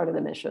first part of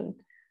the mission.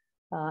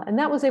 And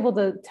that was able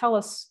to tell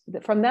us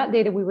that from that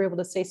data, we were able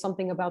to say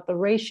something about the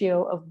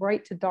ratio of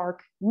bright to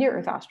dark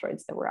near-Earth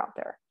asteroids that were out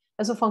there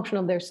as a function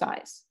of their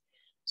size.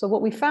 So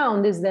what we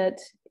found is that,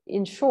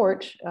 in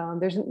short,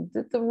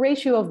 the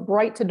ratio of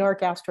bright to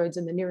dark asteroids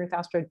in the near-Earth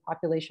asteroid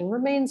population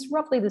remains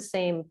roughly the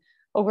same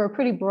over a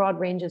pretty broad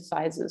range of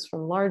sizes,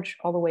 from large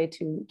all the way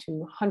to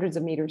hundreds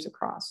of meters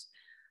across.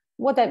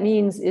 What that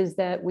means is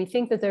that we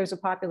think that there's a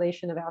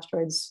population of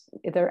asteroids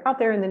that are out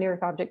there in the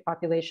near-Earth object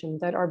population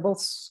that are both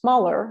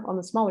smaller, on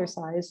the smaller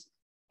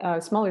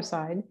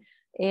side,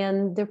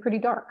 and they're pretty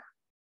dark.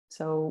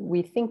 So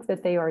we think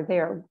that they are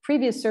there.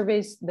 Previous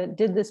surveys that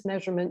did this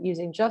measurement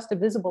using just a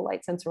visible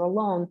light sensor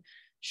alone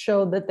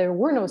showed that there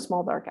were no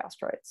small dark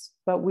asteroids,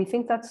 but we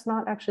think that's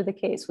not actually the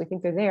case. We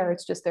think they're there,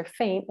 it's just they're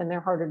faint and they're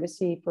harder to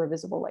see for a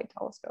visible light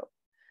telescope.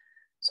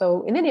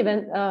 So in any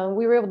event,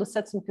 we were able to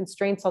set some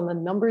constraints on the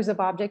numbers of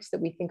objects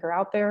that we think are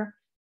out there.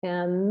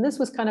 And this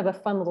was kind of a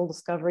fun little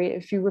discovery.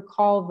 If you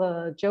recall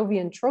the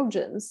Jovian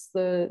Trojans,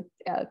 the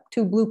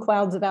two blue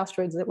clouds of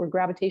asteroids that were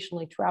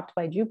gravitationally trapped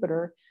by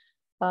Jupiter,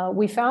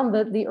 we found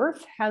that the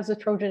Earth has a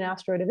Trojan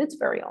asteroid of its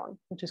very own,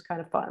 which is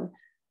kind of fun.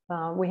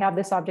 We have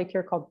this object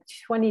here called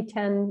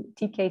 2010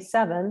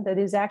 TK7 that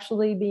is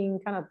actually being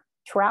kind of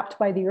trapped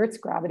by the Earth's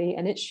gravity,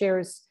 and it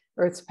shares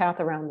Earth's path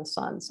around the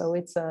sun. So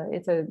it's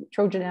a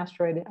Trojan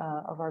asteroid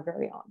of our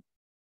very own.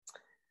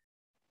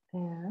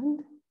 And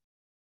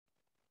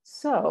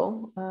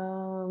so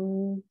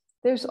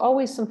there's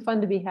always some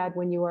fun to be had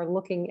when you are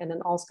looking at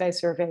an all-sky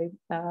survey.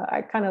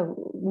 I kind of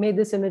made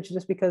this image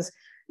just because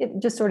it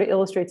just sort of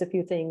illustrates a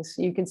few things.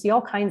 You can see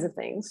all kinds of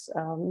things,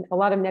 a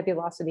lot of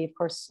nebulosity, of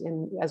course,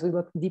 as we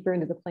look deeper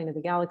into the plane of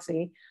the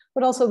galaxy,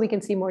 but also we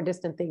can see more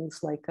distant things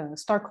like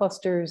star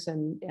clusters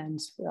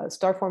and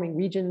star-forming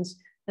regions,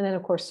 and then,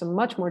 of course, some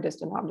much more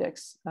distant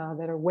objects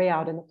that are way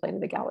out in the plane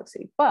of the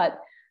galaxy.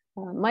 But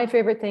my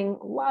favorite thing,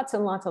 lots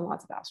and lots and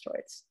lots of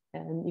asteroids.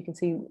 And you can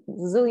see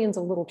zillions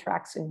of little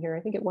tracks in here. I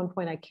think at one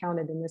point I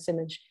counted in this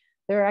image,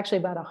 there are actually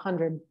about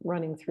 100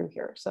 running through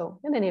here. So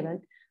in any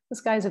event, the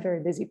sky is a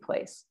very busy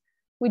place.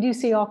 We do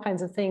see all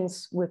kinds of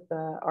things with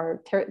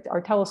our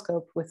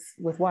telescope with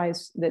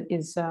WISE that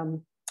is,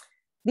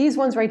 these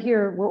ones right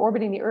here, we're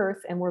orbiting the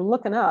Earth and we're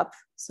looking up.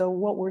 So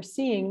what we're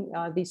seeing,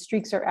 these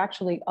streaks are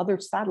actually other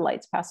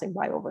satellites passing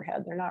by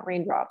overhead. They're not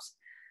raindrops.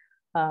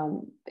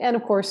 And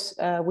of course,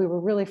 we were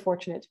really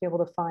fortunate to be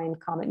able to find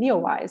Comet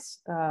Neowise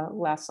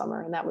last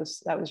summer. And that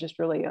was just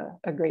really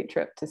a great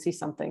trip to see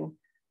something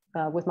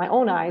with my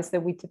own eyes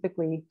that we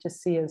typically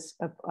just see as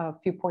a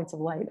few points of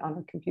light on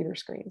our computer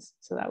screens.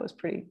 So that was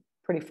pretty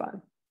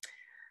fun.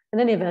 In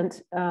any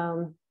event,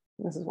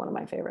 this is one of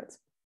my favorites.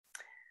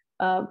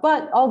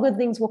 But all good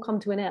things will come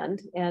to an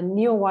end. And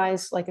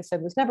Neowise, like I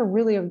said, was never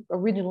really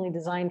originally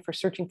designed for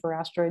searching for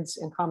asteroids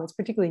and comets,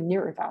 particularly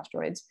near-Earth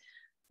asteroids.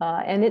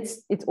 And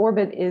its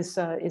orbit is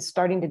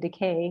starting to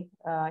decay.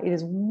 It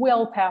is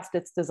well past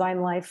its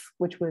design life,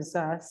 which was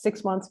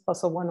 6 months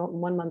plus a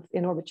one month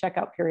in-orbit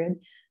checkout period.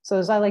 So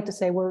as I like to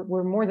say,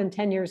 we're more than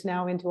 10 years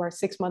now into our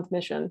 6-month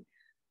mission.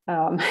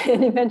 And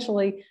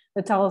eventually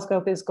the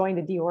telescope is going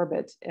to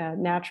deorbit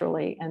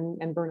naturally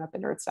and burn up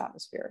in Earth's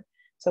atmosphere.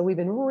 So we've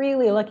been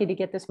really lucky to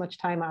get this much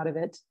time out of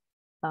it.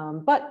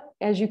 But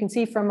as you can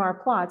see from our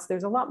plots,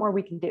 there's a lot more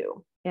we can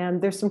do.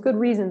 And there's some good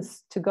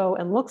reasons to go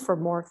and look for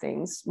more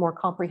things more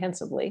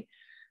comprehensively.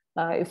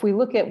 If we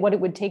look at what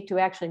it would take to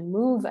actually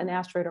move an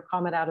asteroid or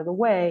comet out of the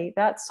way,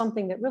 that's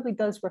something that really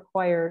does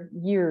require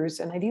years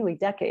and ideally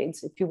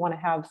decades if you want to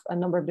have a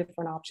number of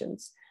different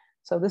options.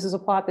 So this is a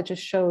plot that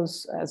just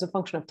shows as a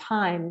function of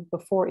time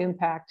before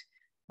impact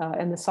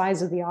and the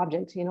size of the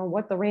object, you know,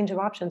 what the range of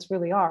options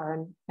really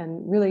are.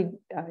 And really,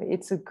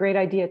 it's a great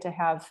idea to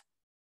have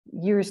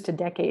years to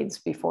decades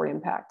before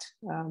impact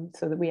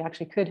so that we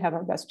actually could have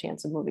our best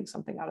chance of moving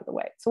something out of the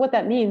way. So what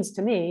that means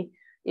to me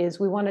is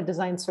we want to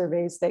design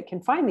surveys that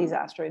can find these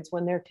asteroids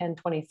when they're 10,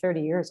 20,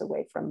 30 years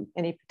away from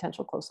any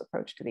potential close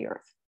approach to the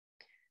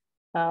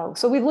Earth.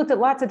 So we've looked at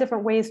lots of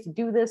different ways to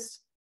do this.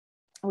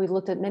 We've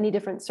looked at many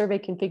different survey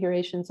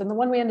configurations. And the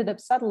one we ended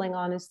up settling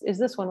on is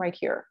this one right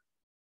here,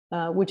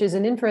 which is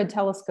an infrared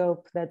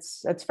telescope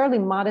that's fairly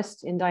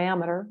modest in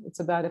diameter. It's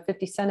about a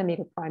 50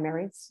 centimeter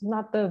primary. It's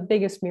not the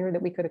biggest mirror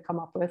that we could have come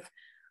up with,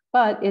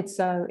 but it's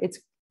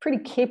pretty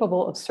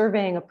capable of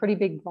surveying a pretty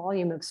big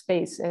volume of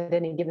space at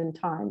any given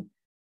time.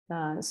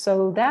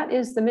 So that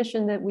is the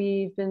mission that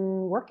we've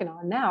been working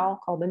on now,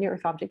 called the Near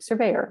Earth Object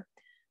Surveyor.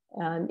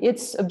 And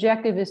its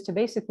objective is to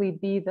basically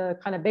be the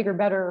kind of bigger,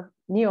 better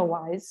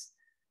Neowise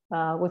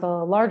with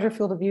a larger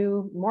field of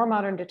view, more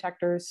modern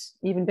detectors,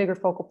 even bigger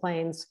focal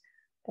planes,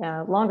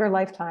 longer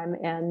lifetime,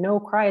 and no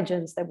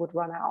cryogens that would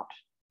run out.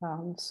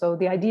 So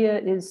the idea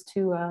is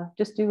to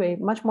just do a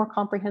much more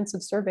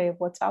comprehensive survey of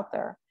what's out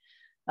there.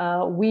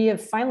 We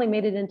have finally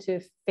made it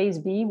into phase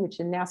B, which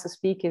in NASA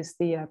speak is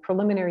the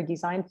preliminary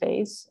design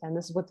phase. And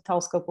this is what the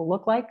telescope will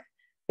look like.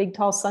 Big,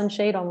 tall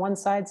sunshade on one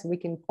side so we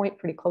can point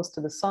pretty close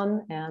to the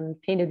sun,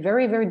 and painted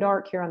very, very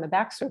dark here on the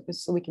back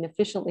surface so we can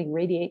efficiently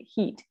radiate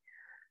heat.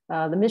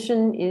 The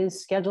mission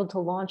is scheduled to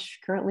launch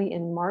currently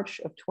in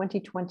March of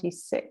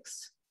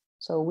 2026.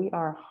 So we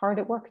are hard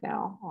at work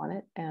now on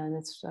it, and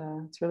it's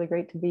really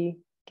great to be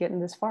getting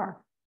this far.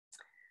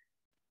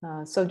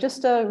 So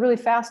just really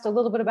fast, a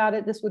little bit about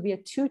it. This would be a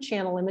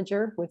 2-channel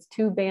imager with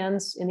 2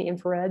 bands in the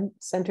infrared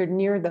centered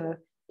near the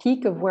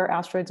peak of where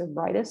asteroids are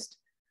brightest.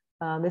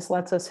 This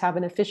lets us have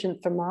an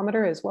efficient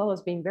thermometer as well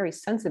as being very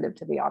sensitive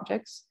to the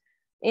objects.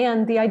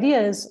 And the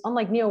idea is,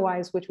 unlike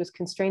Neowise, which was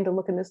constrained to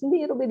look in this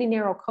little bitty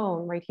narrow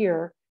cone right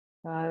here,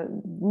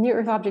 Near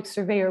Earth Object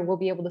Surveyor will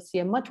be able to see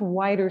a much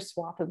wider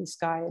swath of the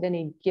sky at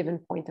any given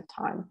point of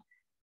time.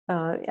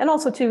 And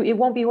also too, it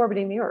won't be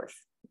orbiting the Earth.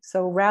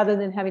 So rather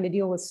than having to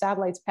deal with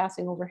satellites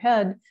passing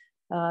overhead,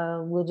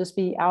 We'll just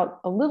be out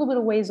a little bit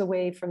of ways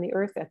away from the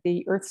Earth at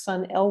the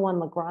Earth-Sun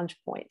L1 Lagrange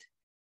point.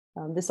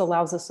 This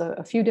allows us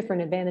a few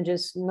different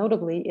advantages.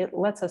 Notably, it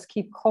lets us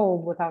keep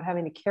cold without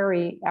having to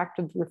carry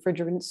active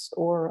refrigerants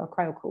or a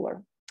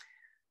cryocooler.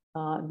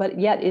 But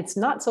yet it's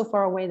not so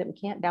far away that we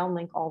can't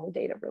downlink all the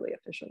data really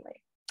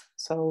efficiently.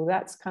 So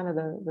that's kind of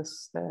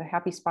the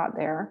happy spot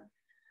there.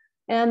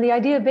 And the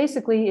idea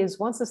basically is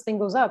once this thing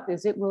goes up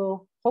is it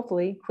will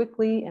hopefully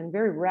quickly and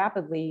very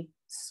rapidly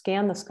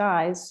scan the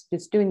skies,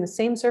 just doing the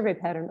same survey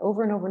pattern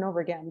over and over and over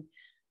again.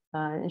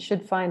 And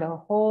should find a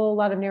whole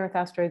lot of near-Earth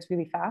asteroids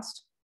really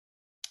fast,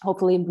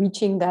 hopefully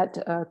reaching that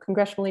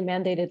congressionally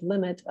mandated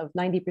limit of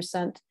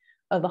 90%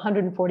 of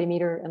 140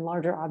 meter and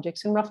larger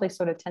objects in roughly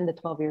sort of 10 to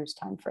 12 years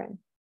time frame.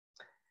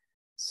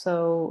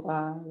 So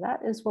that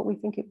is what we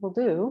think it will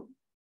do.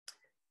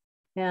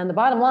 And the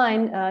bottom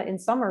line, in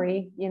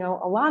summary, a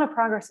lot of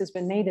progress has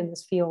been made in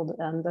this field,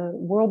 and the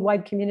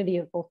worldwide community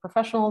of both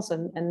professionals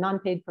and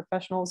non-paid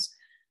professionals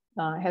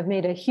have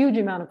made a huge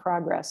amount of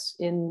progress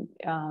in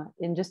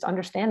just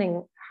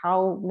understanding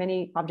how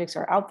many objects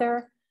are out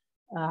there,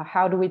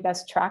 how do we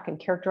best track and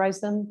characterize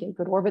them, get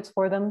good orbits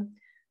for them.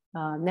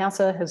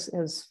 NASA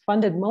has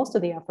funded most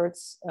of the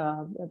efforts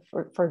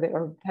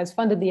has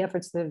funded the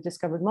efforts that have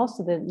discovered most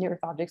of the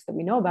near-Earth objects that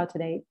we know about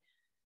today.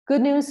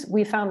 Good news,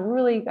 we found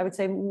really, I would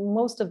say,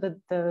 most of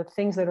the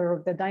things that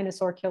are the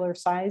dinosaur killer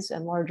size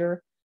and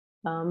larger.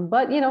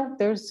 But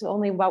there's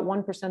only about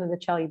 1% of the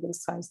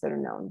Challeus size that are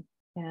known.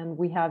 And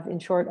we have, in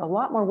short, a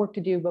lot more work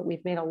to do, but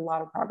we've made a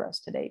lot of progress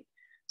to date.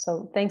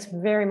 So thanks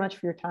very much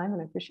for your time,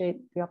 and I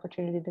appreciate the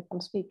opportunity to come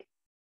speak.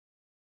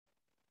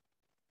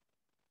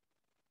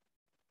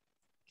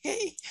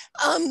 Okay,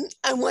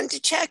 I wanted to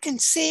check and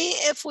see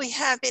if we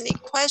have any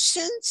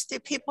questions. Do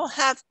people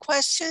have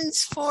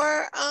questions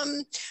for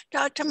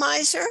Dr.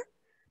 Meiser?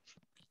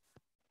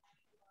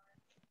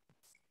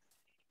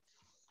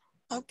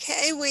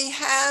 Okay, we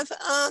have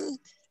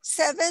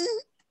Seven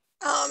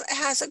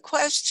has a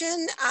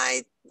question.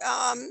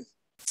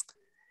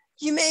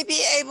 You may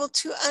be able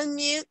to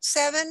unmute,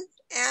 Seven,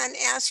 and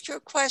ask your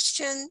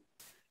question.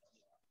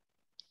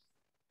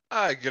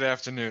 Hi, good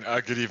afternoon.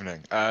 Good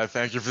evening.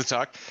 Thank you for the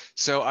talk.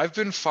 So I've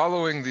been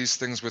following these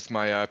things with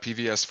my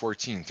PVS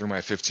 14 through my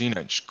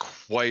 15-inch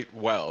quite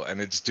well, and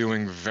it's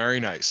doing very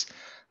nice.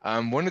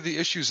 One of the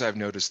issues I've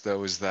noticed,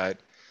 though, is that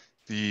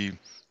the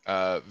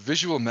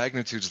visual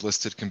magnitudes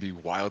listed can be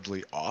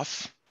wildly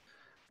off.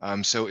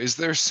 So is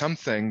there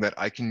something that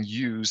I can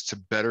use to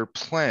better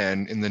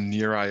plan in the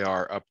near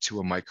IR up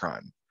to a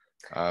micron?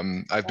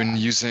 I've been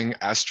using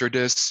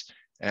AstroDis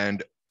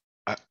and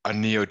a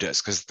NeoDis,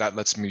 because that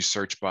lets me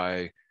search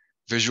by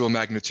visual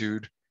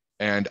magnitude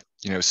and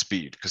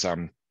speed, because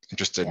I'm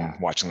interested in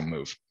watching them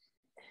move.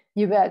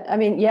 You bet. I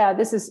mean, yeah,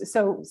 this is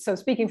so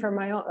speaking from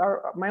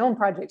my own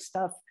project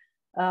stuff,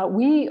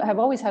 we have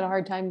always had a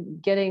hard time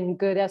getting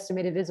good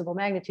estimated visible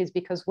magnitudes,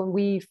 because when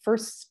we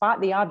first spot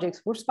the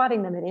objects, we're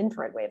spotting them at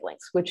infrared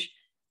wavelengths, which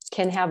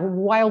can have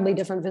wildly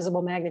different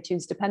visible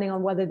magnitudes depending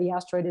on whether the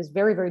asteroid is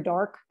very, very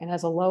dark and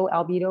has a low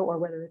albedo or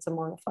whether it's a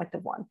more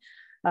reflective one.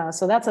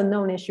 So that's a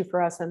known issue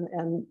for us,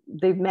 and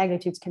the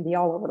magnitudes can be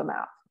all over the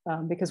map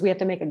because we have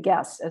to make a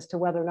guess as to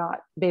whether or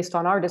not, based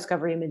on our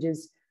discovery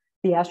images,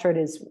 the asteroid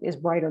is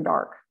bright or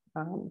dark.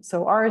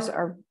 So ours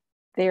are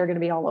going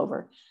to be all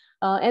over.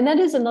 And that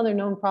is another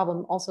known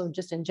problem also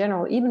just in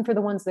general, even for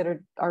the ones that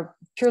are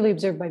purely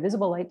observed by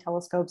visible light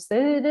telescopes.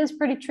 It is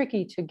pretty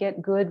tricky to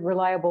get good,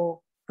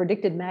 reliable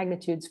predicted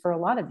magnitudes for a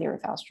lot of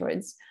near-Earth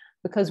asteroids,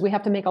 because we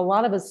have to make a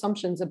lot of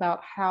assumptions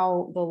about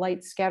how the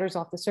light scatters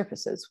off the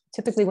surfaces.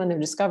 Typically when they're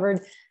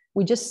discovered,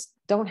 we just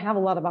don't have a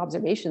lot of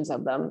observations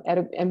of them,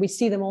 and we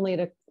see them only at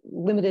a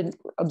limited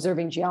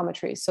observing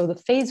geometry. So the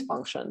phase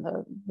function,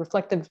 the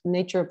reflective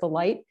nature of the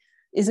light,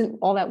 isn't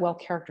all that well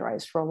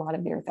characterized for a lot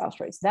of near-Earth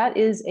asteroids. That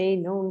is a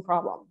known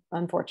problem,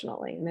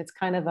 unfortunately, and it's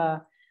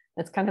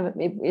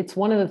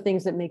one of the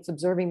things that makes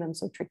observing them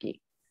so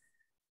tricky.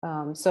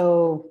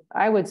 So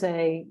I would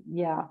say,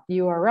 yeah,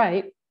 you are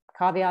right.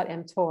 Caveat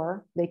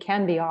emptor, they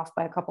can be off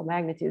by a couple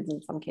magnitudes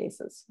in some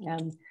cases,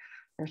 and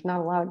there's not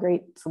a lot of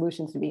great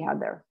solutions to be had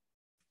there.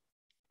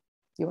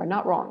 You are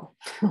not wrong.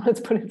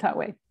 Let's put it that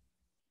way.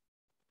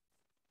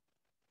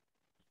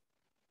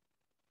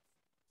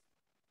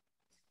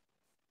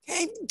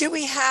 Okay, do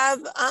we have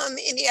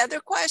any other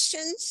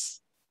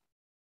questions?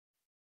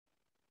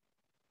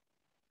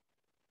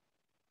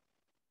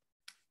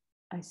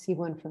 I see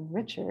one from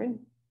Richard.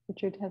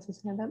 Richard has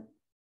his hand up.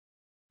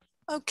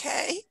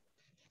 Okay.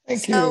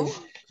 Thank you.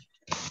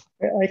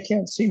 I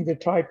can't seem to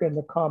type in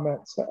the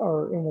comments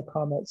or in the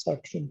comment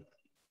section.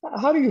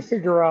 How do you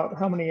figure out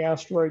how many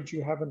asteroids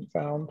you haven't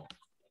found?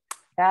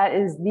 That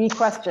is the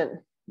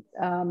question.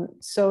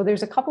 So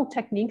there's a couple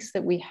techniques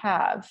that we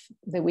have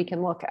that we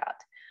can look at.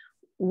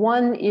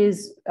 One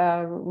is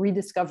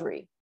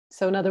rediscovery.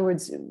 So in other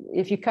words,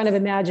 if you kind of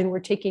imagine we're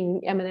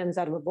taking M&Ms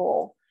out of a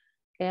bowl,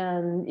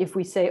 and if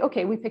we say,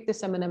 okay, we picked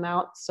this M&M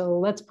out, so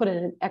let's put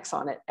an X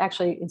on it.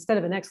 Actually, instead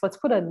of an X, let's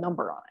put a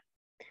number on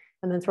it,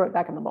 and then throw it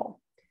back in the bowl.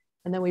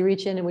 And then we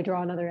reach in and we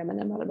draw another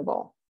M&M out of the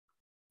bowl.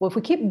 Well, if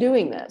we keep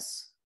doing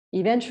this,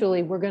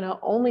 eventually we're going to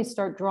only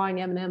start drawing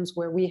M&Ms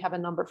where we have a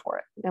number for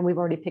it, and we've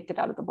already picked it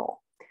out of the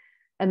bowl.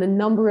 And the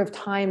number of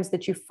times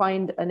that you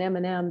find an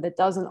M&M that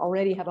doesn't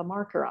already have a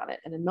marker on it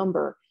and a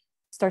number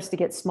starts to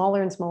get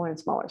smaller and smaller and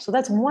smaller. So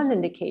that's one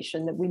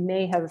indication that we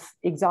may have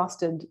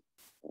exhausted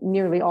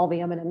nearly all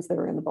the M&Ms that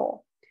are in the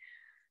bowl.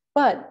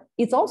 But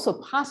it's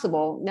also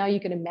possible, now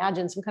you can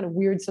imagine some kind of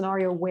weird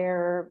scenario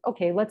where,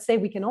 okay, let's say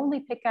we can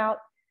only pick out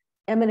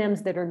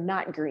M&Ms that are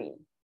not green.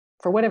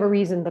 For whatever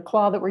reason, the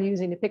claw that we're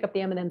using to pick up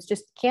the M&Ms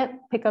just can't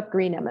pick up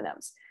green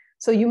M&Ms.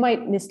 So you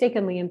might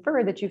mistakenly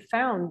infer that you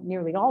found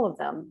nearly all of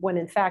them, when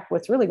in fact,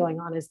 what's really going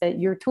on is that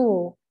your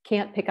tool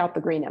can't pick out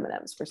the green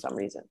M&Ms for some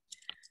reason.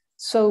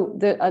 So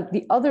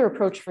the other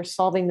approach for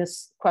solving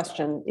this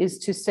question is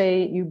to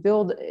say you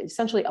build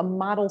essentially a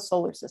model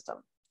solar system.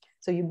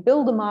 So you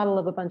build a model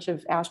of a bunch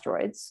of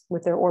asteroids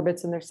with their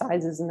orbits and their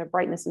sizes and their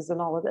brightnesses and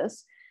all of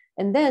this.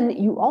 And then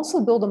you also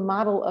build a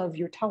model of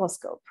your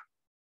telescope.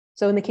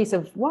 So in the case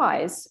of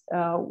WISE,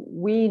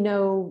 we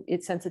know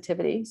its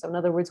sensitivity. So in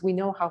other words, we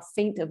know how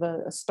faint of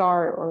a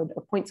star or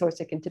a point source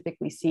it can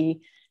typically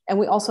see. And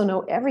we also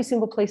know every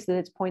single place that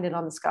it's pointed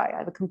on the sky. I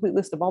have a complete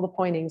list of all the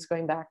pointings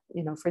going back,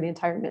 for the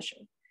entire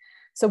mission.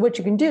 So what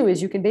you can do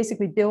is you can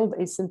basically build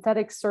a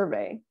synthetic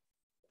survey.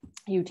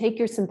 You take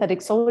your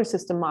synthetic solar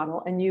system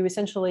model and you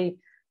essentially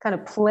kind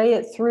of play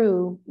it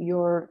through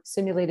your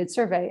simulated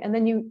survey. And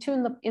then you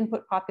tune the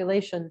input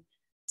population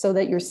so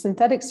that your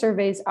synthetic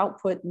survey's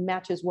output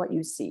matches what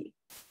you see.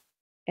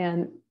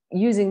 And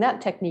using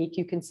that technique,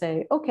 you can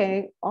say,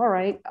 okay, all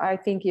right, I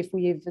think if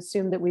we've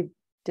assumed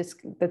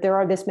that there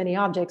are this many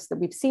objects, that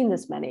we've seen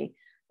this many,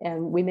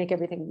 and we make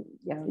everything,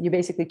 you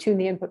basically tune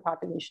the input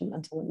population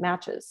until it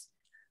matches.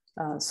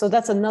 So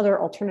that's another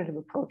alternative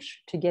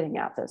approach to getting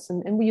at this.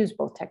 And we use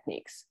both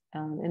techniques.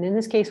 And in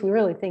this case, we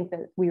really think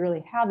that we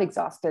really have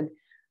exhausted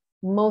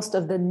most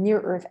of the near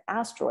Earth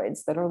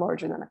asteroids that are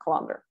larger than a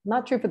kilometer.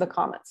 Not true for the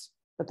comets,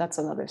 but that's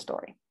another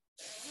story.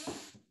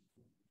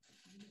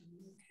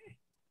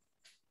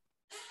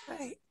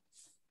 Right.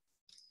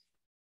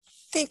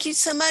 Thank you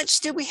so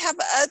much. Do we have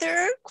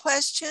other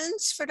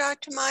questions for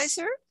Dr.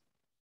 Meiser?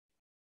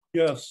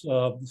 Yes,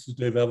 this is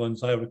Dave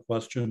Evans. I have a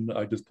question.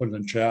 I just put it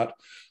in chat.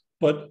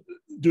 But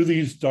do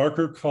these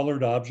darker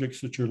colored objects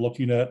that you're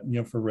looking at in the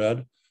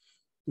infrared,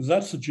 does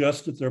that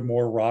suggest that they're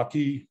more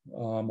rocky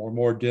or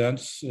more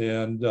dense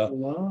and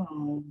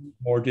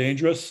more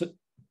dangerous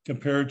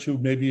compared to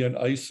maybe an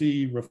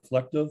icy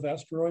reflective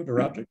asteroid or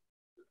object?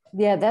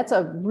 Yeah, that's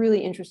a really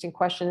interesting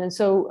question. And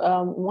so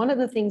one of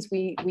the things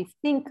we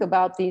think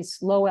about these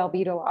low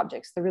albedo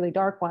objects, the really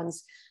dark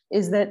ones,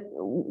 is that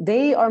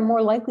they are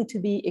more likely to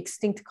be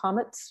extinct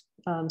comets.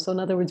 So in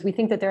other words, we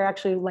think that they're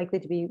actually likely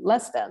to be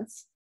less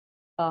dense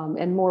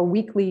and more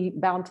weakly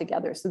bound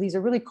together. So these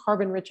are really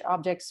carbon-rich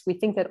objects. We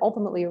think that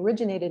ultimately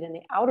originated in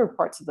the outer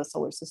parts of the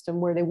solar system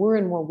where they were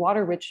in more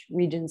water-rich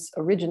regions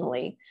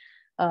originally.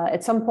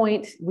 At some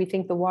point, we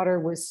think the water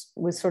was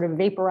sort of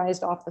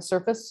vaporized off the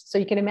surface. So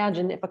you can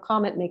imagine if a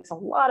comet makes a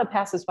lot of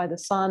passes by the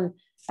sun,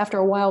 after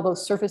a while,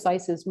 those surface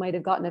ices might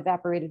have gotten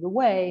evaporated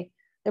away.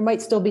 There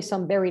might still be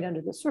some buried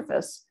under the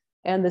surface.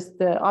 And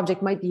the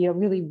object might be a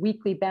really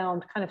weakly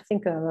bound, kind of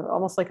think of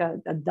almost like a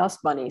dust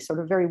bunny, sort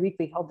of very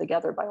weakly held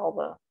together by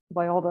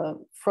all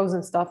the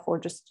frozen stuff, or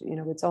just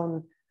its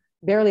own,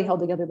 barely held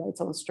together by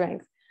its own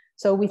strength.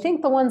 So we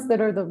think the ones that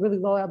are the really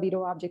low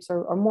albedo objects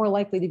are more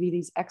likely to be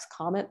these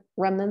ex-comet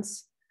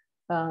remnants.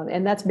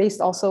 And that's based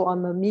also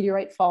on the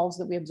meteorite falls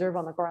that we observe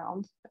on the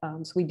ground.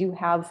 So we do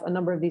have a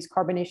number of these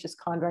carbonaceous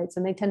chondrites,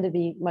 and they tend to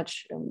be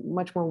much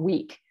more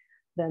weak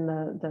than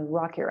the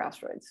rockier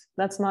asteroids.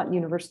 That's not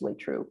universally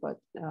true, but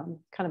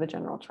kind of a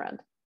general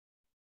trend.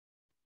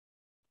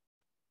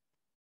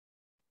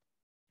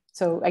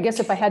 So I guess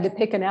if I had to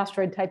pick an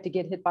asteroid type to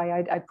get hit by,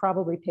 I'd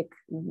probably pick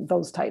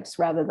those types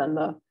rather than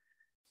the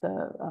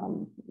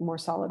more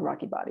solid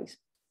rocky bodies.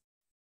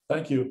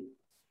 Thank you.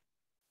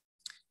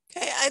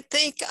 Okay, I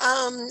think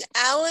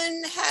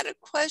Alan had a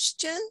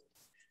question,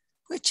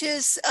 which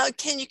is,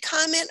 can you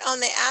comment on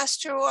the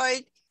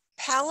asteroid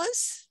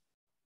Pallas?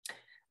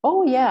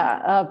 Oh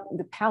yeah,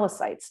 the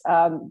Pallasites,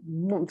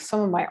 some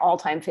of my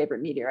all-time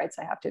favorite meteorites,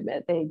 I have to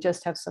admit. They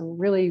just have some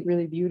really,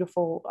 really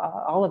beautiful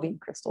olivine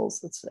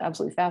crystals. It's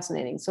absolutely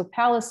fascinating. So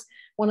Pallas,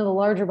 one of the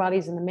larger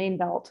bodies in the main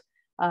belt.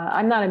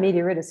 I'm not a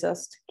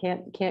meteoriticist,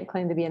 can't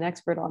claim to be an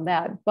expert on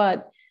that,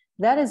 but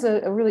that is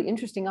a really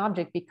interesting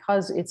object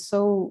because it's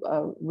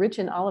so rich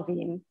in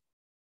olivine.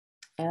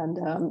 And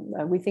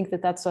we think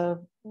that that's the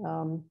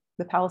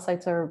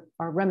Pallasites are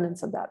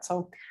remnants of that.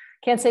 So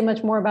can't say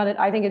much more about it.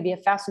 I think it'd be a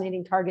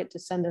fascinating target to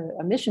send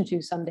a mission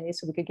to someday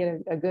so we could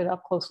get a good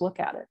up close look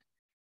at it.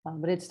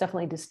 But it's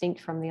definitely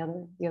distinct from the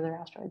other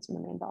asteroids in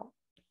the main belt.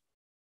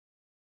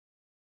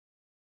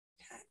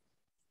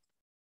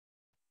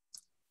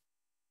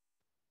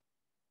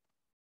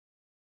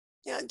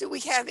 Yeah, do we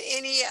have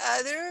any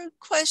other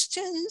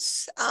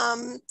questions?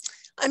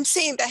 I'm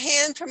seeing the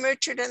hand from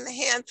Richard and the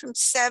hand from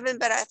Seven,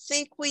 but I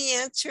think we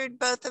answered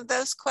both of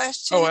those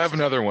questions. Oh, I have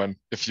another one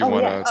if you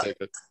want to take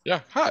it.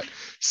 Yeah, hi.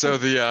 So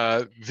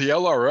the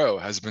LRO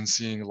has been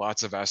seeing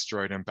lots of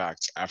asteroid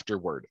impacts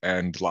afterward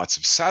and lots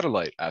of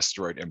satellite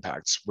asteroid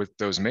impacts with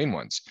those main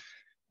ones.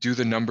 Do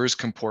the numbers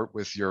comport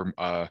with your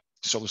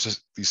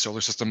these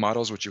solar system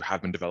models, which you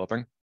have been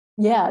developing?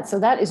 Yeah, so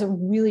that is a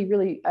really,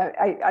 really,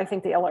 I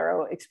think the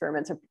LRO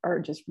experiments are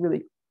just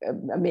really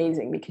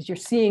amazing because you're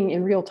seeing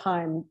in real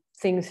time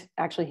things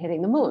actually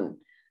hitting the moon.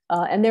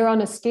 And they're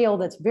on a scale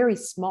that's very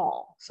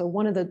small. So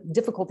one of the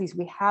difficulties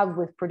we have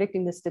with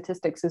predicting the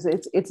statistics is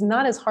it's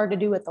not as hard to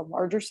do at the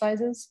larger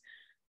sizes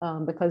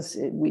because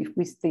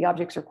the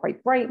objects are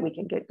quite bright, we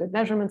can get good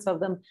measurements of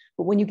them.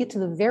 But when you get to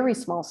the very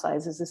small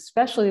sizes,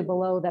 especially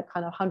below that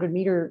kind of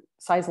 100-meter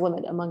size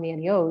limit among the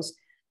NEOs,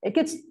 it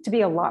gets to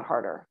be a lot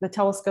harder. The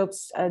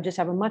telescopes just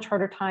have a much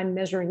harder time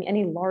measuring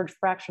any large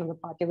fraction of the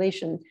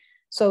population.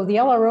 So the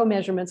LRO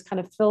measurements kind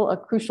of fill a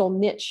crucial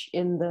niche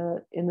in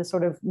the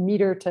sort of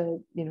meter to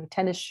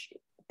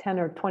 10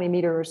 or 20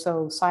 meter or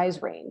so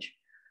size range.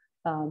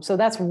 So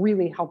that's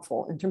really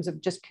helpful in terms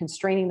of just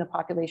constraining the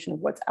population of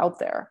what's out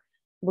there.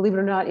 Believe it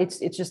or not, it's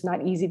just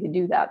not easy to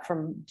do that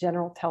from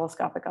general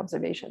telescopic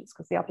observations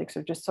because the objects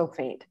are just so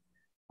faint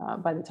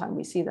by the time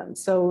we see them.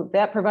 So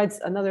that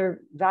provides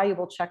another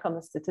valuable check on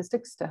the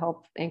statistics to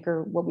help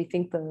anchor what we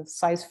think the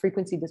size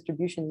frequency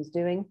distribution is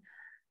doing.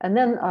 And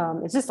then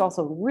it's just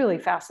also really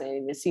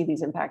fascinating to see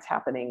these impacts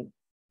happening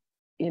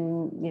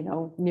in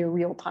near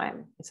real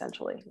time,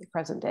 essentially, in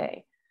present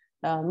day.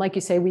 Like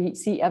you say, we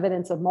see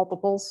evidence of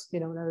multiples,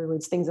 in other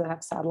words, things that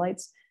have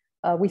satellites.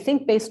 We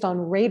think based on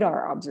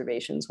radar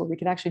observations, where we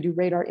can actually do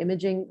radar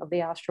imaging of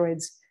the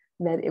asteroids,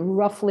 that it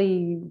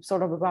roughly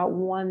sort of about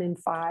 1 in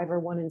 5 or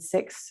 1 in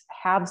 6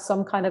 have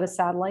some kind of a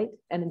satellite.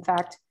 And in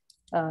fact,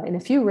 in a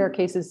few rare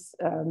cases,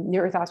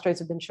 near-Earth asteroids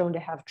have been shown to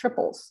have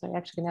triples. They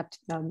actually can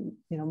have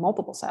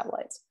multiple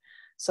satellites.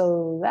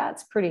 So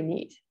that's pretty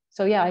neat.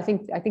 So yeah, I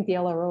think the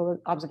LRO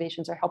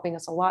observations are helping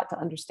us a lot to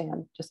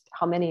understand just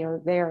how many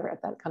are there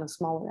at that kind of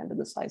smaller end of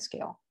the size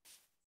scale.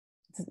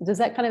 Does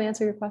that kind of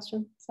answer your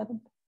question, Sevan?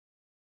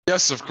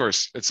 Yes, of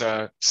course. It's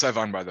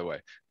Sevan, by the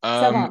way.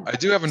 I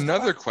do have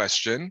another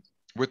question.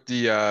 With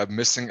the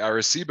missing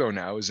Arecibo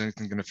now, is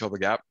anything going to fill the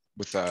gap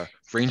with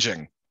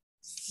ranging?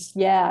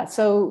 Yeah,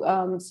 so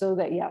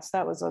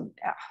that was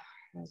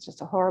it's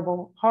just a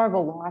horrible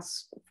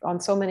loss on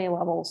so many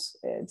levels.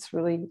 It's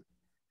really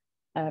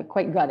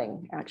quite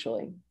gutting,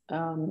 actually.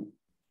 And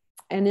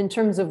in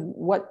terms of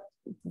what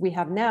we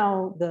have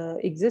now, the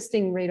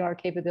existing radar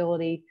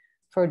capability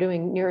for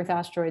doing near-Earth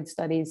asteroid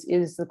studies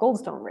is the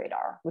Goldstone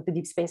radar with the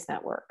Deep Space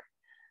Network.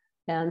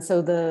 And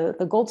so the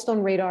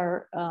Goldstone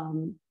radar,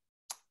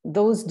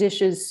 those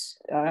dishes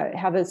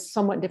have a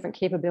somewhat different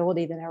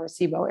capability than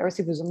Arecibo.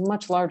 Arecibo is a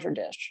much larger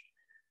dish,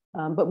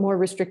 but more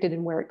restricted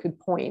in where it could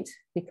point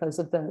because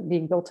of the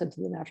being built into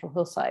the natural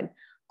hillside.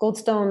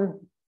 Goldstone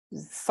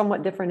is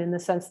somewhat different in the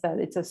sense that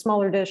it's a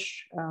smaller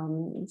dish.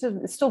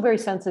 It's still very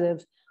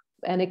sensitive,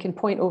 and it can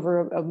point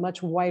over a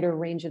much wider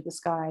range of the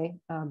sky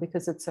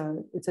because it's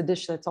a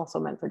dish that's also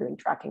meant for doing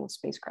tracking of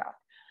spacecraft.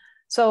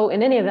 So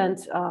in any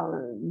event,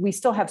 we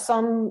still have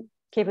some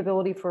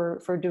capability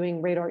for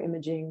doing radar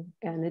imaging,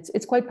 and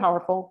it's quite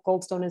powerful.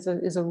 Goldstone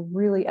is a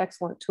really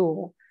excellent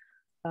tool,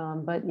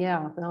 but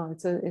yeah, no,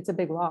 it's a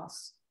big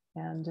loss,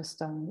 and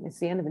just it's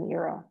the end of an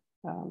era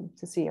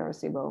to see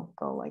Arecibo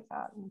go like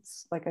that.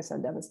 It's, like I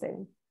said,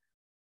 devastating.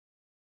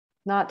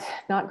 Not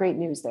great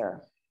news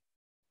there,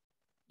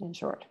 in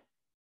short.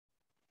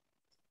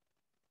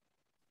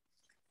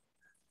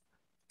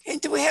 Okay,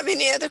 do we have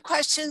any other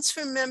questions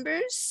from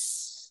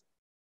members?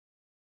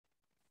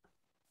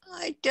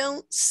 I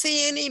don't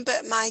see any,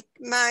 but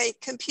my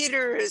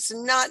computer is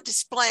not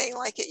displaying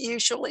like it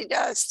usually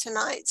does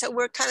tonight. So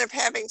we're kind of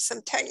having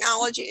some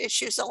technology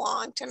issues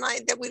along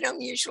tonight that we don't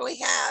usually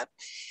have.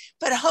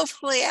 But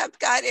hopefully I've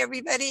got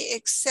everybody,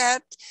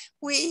 except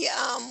we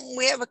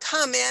have a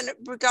comment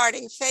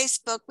regarding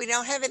Facebook. We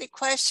don't have any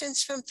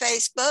questions from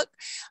Facebook,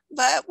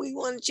 but we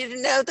wanted you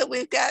to know that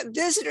we've got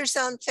visitors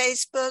on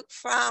Facebook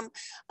from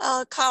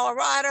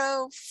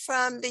Colorado,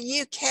 from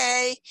the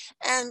UK,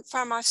 and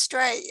from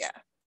Australia.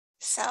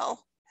 So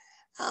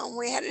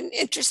we had an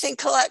interesting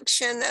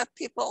collection of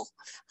people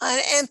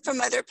and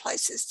from other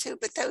places too,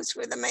 but those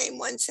were the main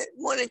ones that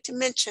wanted to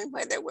mention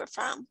where they were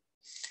from.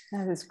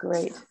 That is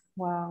great.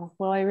 Wow.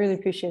 Well, I really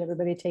appreciate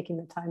everybody taking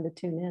the time to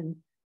tune in.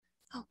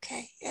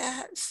 Okay,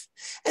 yes.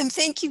 And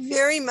thank you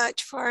very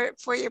much for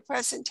your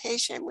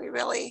presentation. We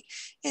really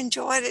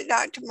enjoyed it,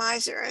 Dr.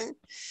 Miser,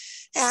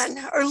 and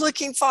are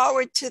looking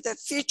forward to the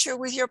future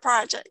with your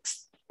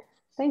projects.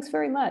 Thanks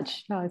very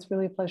much. No, it's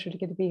really a pleasure to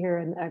get to be here,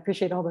 and I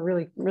appreciate all the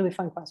really, really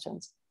fun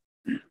questions.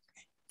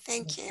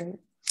 Thank you.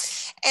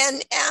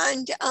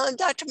 And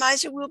Dr.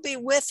 Miser will be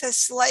with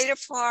us later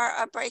for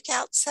a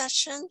breakout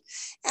session,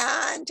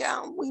 and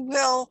we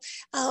will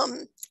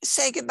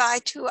say goodbye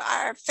to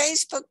our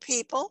Facebook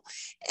people,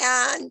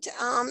 and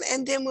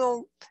then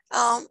we'll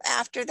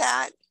after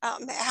that,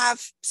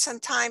 have some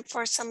time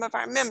for some of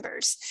our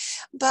members.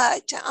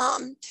 But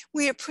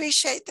we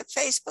appreciate the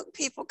Facebook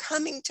people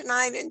coming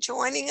tonight and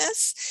joining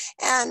us.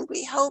 And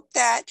we hope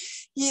that,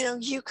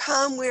 you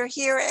come. We're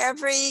here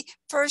every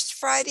first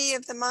Friday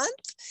of the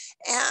month.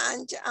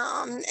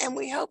 And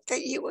we hope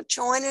that you will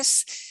join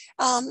us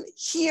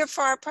here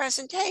for our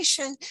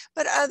presentation,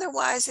 but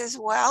otherwise as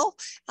well.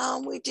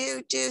 We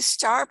do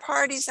star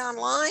parties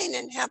online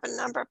and have a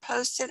number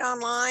posted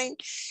online,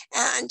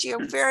 and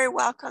you're very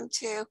welcome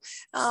to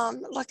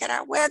look at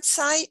our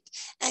website.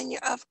 And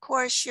of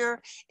course,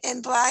 you're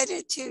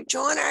invited to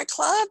join our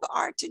club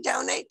or to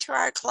donate to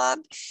our club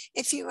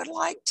if you would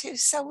like to.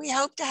 So we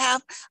hope to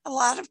have a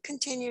lot of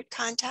continued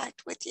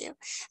contact with you.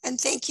 And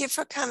thank you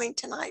for coming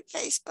tonight,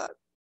 Facebook.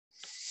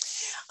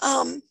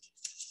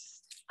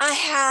 I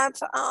have,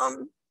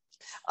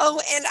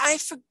 oh, and I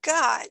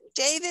forgot,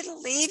 David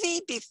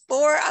Levy,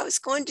 before I was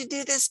going to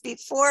do this,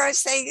 before I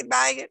say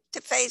goodbye to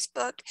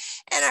Facebook,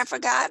 and I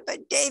forgot,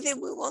 but David,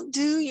 we will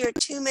do your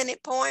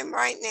 2-minute poem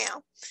right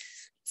now.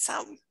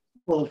 So.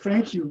 Well,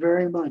 thank you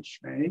very much,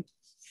 May.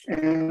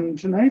 And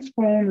tonight's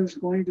poem is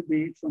going to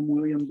be from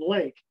William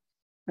Blake.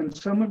 And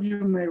some of you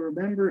may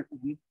remember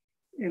him.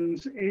 In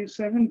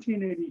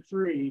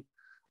 1783,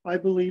 I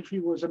believe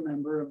he was a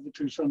member of the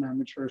Tucson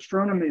Amateur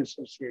Astronomy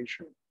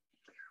Association.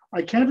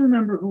 I can't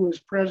remember who was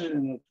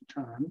president at the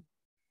time.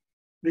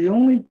 The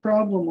only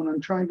problem when I'm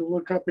trying to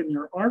look up in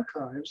your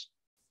archives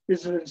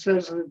is that it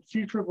says that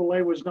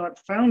TAAA was not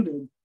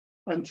founded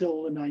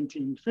until the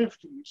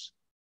 1950s.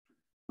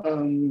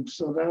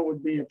 So that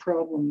would be a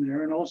problem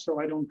there. And also,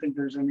 I don't think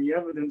there's any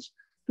evidence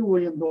that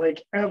William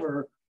Blake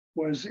ever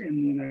was in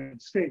the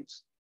United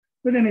States.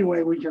 But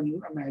anyway, we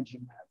can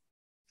imagine that.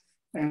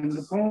 And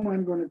the poem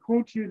I'm going to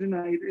quote to you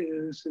tonight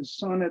is his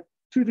sonnet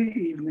to the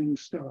evening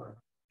star.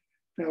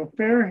 Thou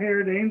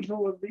fair-haired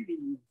angel of the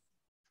evening,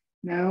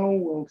 now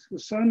whilst the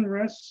sun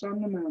rests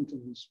on the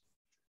mountains,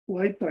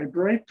 light thy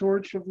bright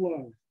torch of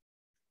love,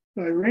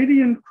 thy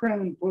radiant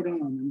crown put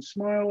on, and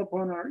smile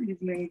upon our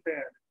evening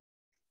bed.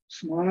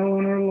 Smile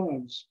on our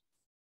loves,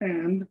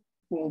 and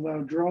while thou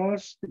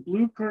drawest the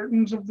blue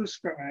curtains of the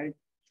sky,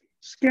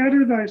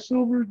 scatter thy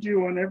silver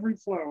dew on every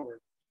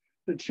flower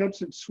that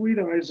shuts its sweet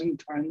eyes in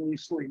timely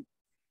sleep.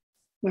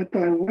 Let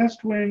thy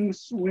west wind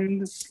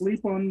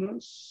sleep on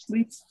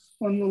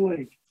the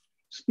lake.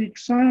 Speak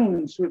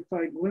silence with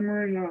thy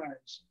glimmering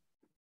eyes,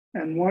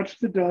 and watch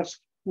the dusk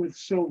with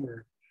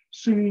silver.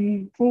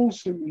 Soon, full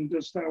soon,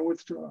 dost thou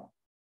withdraw.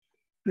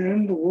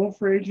 Then the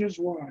wolf rages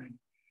wide,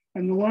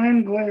 and the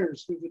lion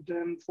glares through the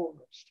dense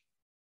forest.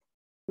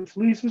 The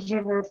fleeces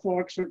of our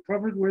flocks are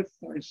covered with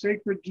thy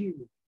sacred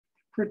dew.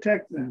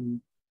 Protect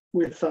them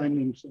with thine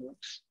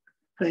influence.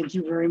 Thank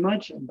you very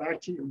much, and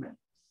back to you, Matt.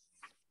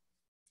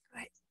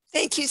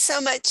 Thank you so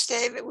much,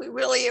 David. We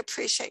really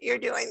appreciate your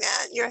doing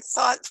that, your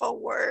thoughtful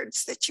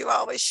words that you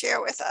always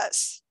share with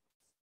us.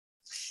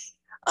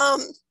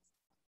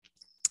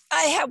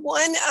 I have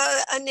one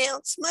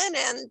announcement,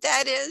 and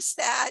that is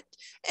that,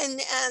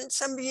 and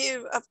some of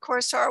you, of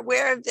course, are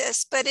aware of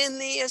this, but in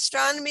the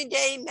Astronomy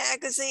Day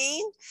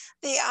magazine,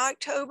 the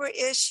October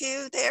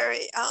issue, there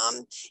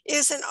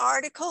is an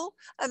article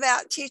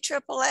about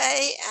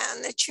TAAA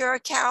and the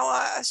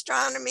Chiricahua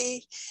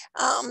Astronomy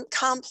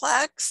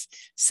Complex,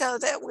 so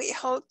that we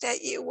hope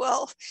that you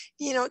will,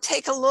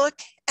 take a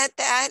look at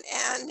that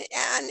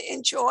and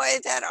enjoy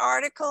that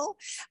article.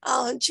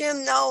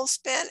 Jim Knoll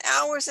spent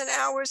hours and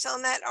hours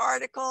on that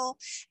article,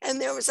 and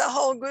there was a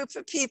whole group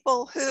of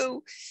people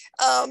who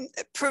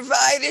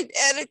provided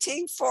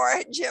editing for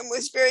it. Jim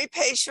was very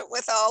patient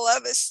with all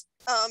of us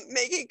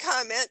making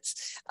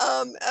comments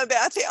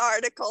about the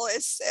article.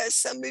 As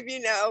some of you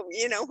know,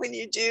 when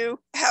you do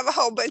have a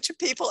whole bunch of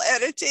people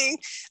editing,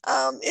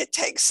 it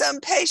takes some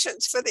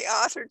patience for the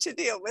author to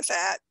deal with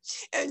that.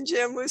 And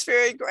Jim was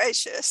very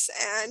gracious.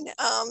 And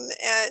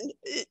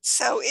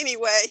so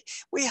anyway,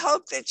 we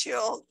hope that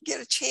you'll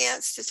get a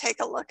chance to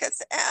take a look at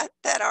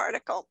that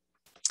article.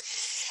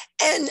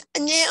 And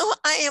now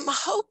I am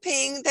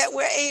hoping that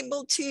we're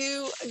able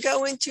to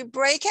go into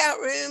breakout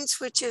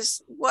rooms, which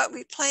is what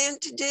we plan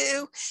to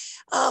do.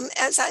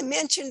 As I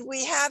mentioned,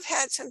 we have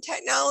had some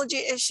technology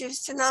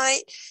issues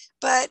tonight,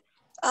 but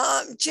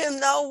Jim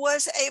Knoll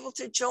was able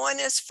to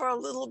join us for a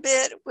little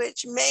bit,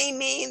 which may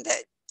mean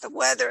that the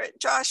weather at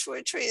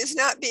Joshua Tree is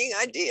not being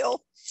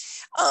ideal.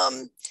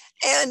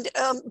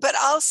 But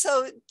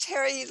also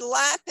Terry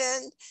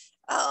Lappin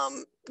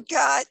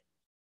got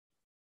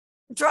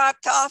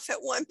dropped off at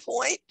one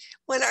point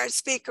when our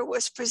speaker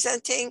was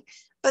presenting,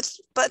 but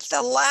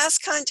the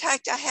last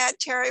contact I had,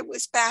 Terry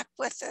was back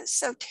with us.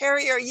 So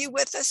Terry, are you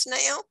with us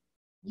now?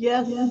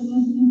 Yes.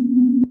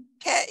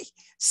 Okay,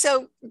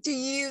 so do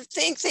you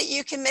think that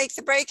you can make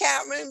the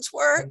breakout rooms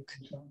work?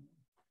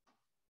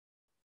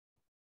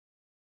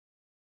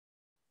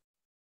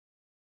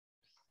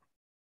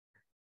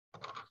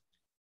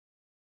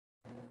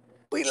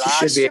 We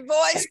lost your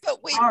voice,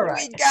 but we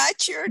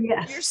got your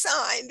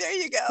sign. There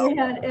you go. We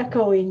had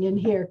echoing in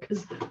here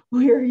because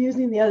we were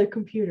using the other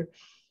computer.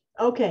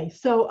 Okay,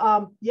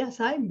 so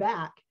yes, I'm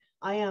back.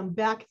 I am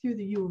back through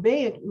the U of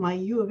A, my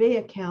U of A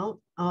account.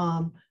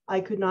 I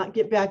could not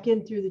get back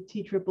in through the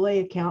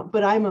TAAA account,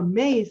 but I'm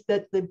amazed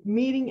that the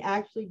meeting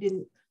actually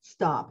didn't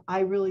stop. I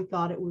really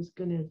thought it was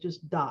going to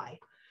just die.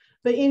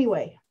 But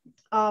anyway,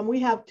 we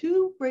have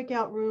 2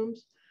 breakout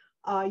rooms.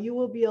 You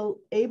will be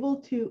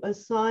able to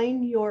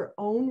assign your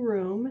own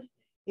room.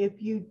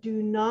 If you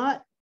do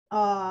not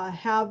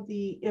have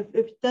if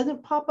it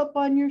doesn't pop up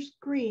on your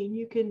screen,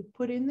 you can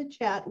put in the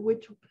chat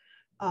which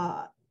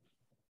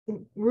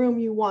room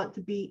you want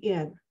to be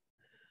in.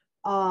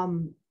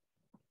 And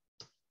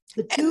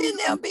then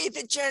there'll be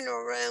the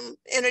general room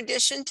in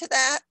addition to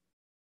that?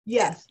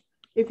 Yes.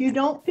 If you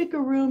don't pick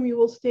a room, you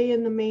will stay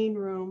in the main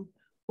room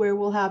where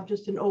we'll have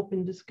just an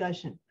open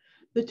discussion.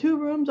 The 2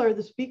 rooms are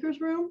the speaker's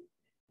room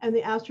and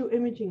the astro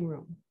imaging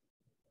room.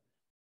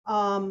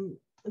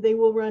 They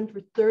will run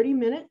for 30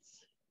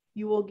 minutes.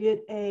 You will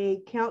get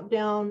a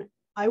countdown.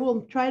 I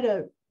will try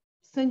to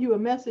send you a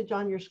message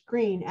on your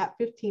screen at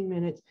 15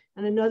 minutes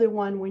and another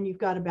one when you've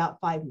got about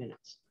 5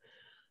 minutes.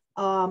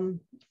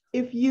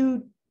 If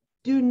you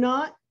do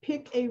not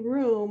pick a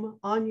room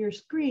on your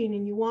screen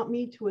and you want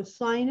me to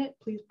assign it,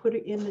 please put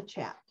it in the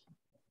chat.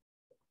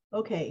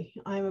 Okay,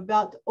 I'm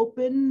about to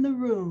open the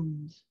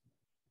rooms.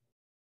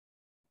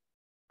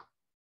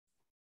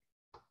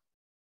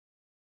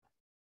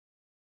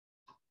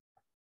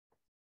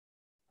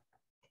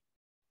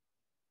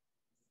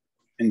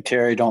 And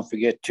Terry, don't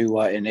forget to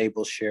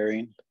enable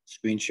sharing,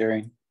 screen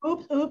sharing.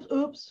 Oops, oops,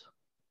 oops.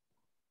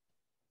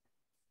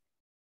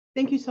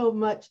 Thank you so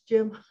much,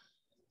 Jim.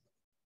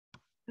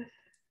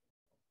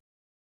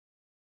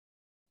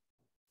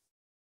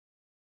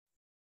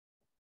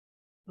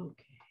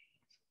 Okay.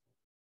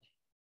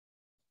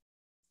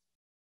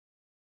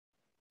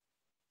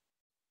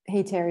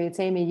 Hey, Terry, it's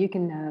Amy. You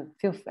can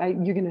you're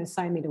going to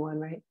assign me to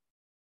one, right?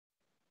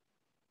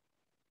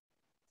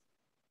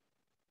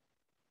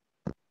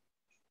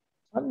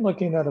 I'm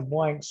looking at a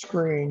blank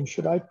screen.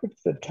 Should I pick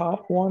the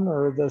top one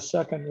or the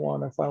second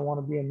one if I want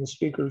to be in the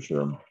speaker's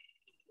room?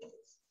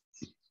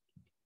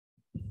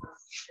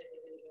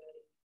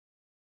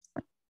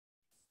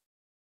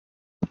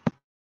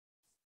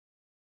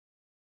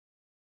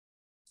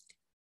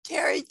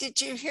 Terry, did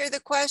you hear the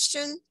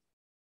question?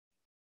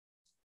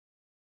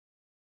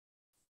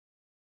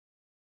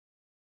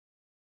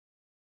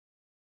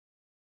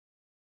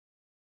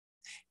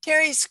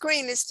 Terry's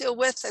screen is still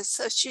with us,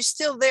 so she's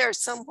still there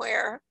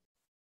somewhere.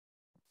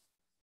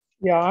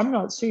 Yeah, I'm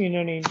not seeing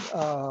any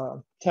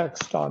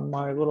text on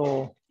my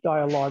little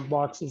dialog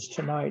boxes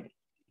tonight.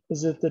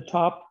 Is it the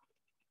top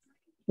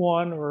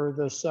one or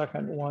the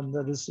second one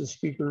that is the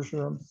speaker's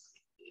room?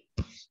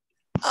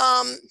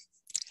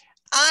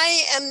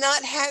 I am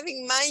not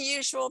having my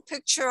usual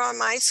picture on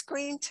my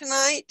screen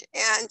tonight,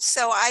 and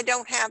so I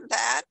don't have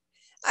that.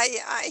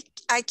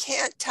 I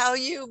can't tell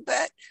you,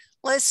 but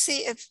let's see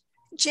if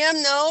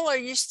Jim Knoll, are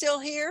you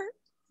still here?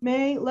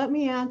 May, let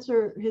me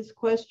answer his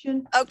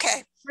question.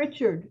 Okay.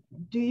 Richard,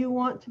 do you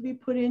want to be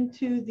put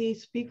into the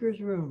speaker's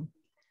room?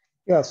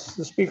 Yes,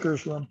 the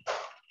speaker's room.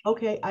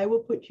 Okay, I will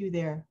put you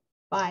there.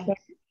 Bye.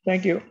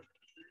 Thank you.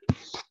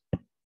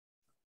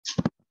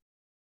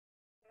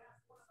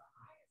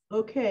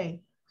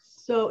 Okay,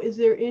 so is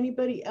there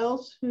anybody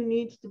else who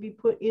needs to be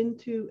put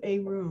into a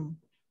room?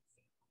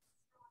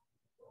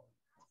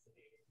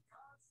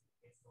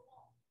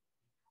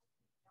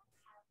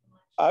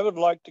 I would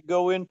like to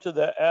go into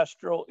the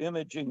astro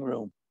imaging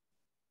room.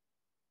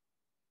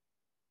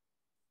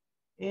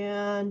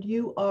 And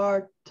you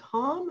are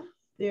Tom.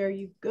 There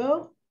you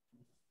go.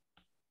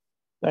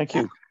 Thank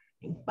you.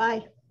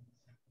 Bye.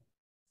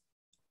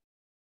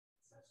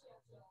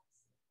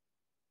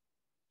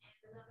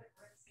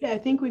 Okay, I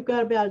think we've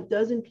got about a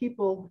dozen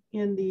people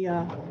in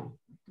the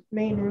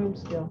main room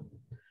still.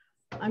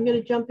 I'm going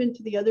to jump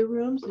into the other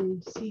rooms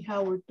and see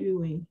how we're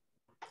doing.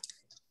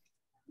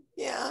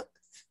 Yeah.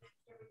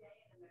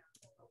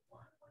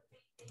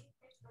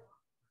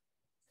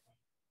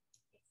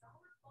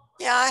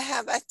 Yeah, I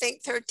have, I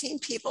think, 13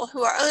 people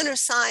who are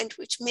unassigned,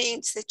 which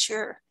means that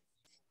you're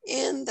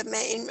in the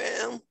main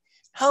room.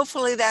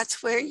 Hopefully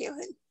that's where you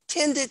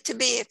intended to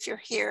be if you're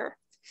here.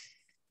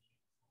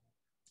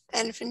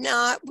 And if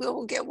not, we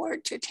will get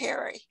word to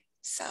Terry.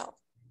 So,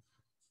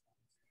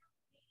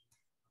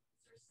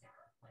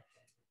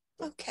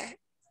 okay.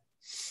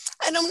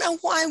 I don't know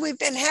why we've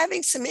been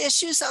having some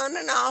issues on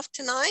and off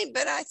tonight,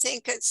 but I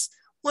think it's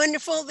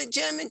wonderful that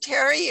Jim and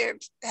Terry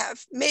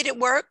have made it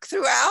work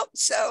throughout.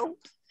 So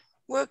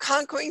we're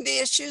conquering the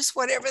issues,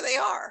 whatever they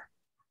are.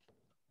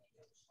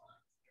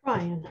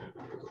 Trying.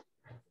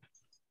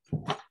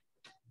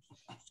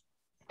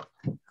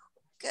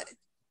 Good.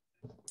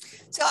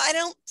 So I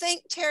don't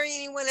think, Terry,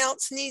 anyone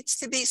else needs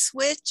to be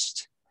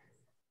switched.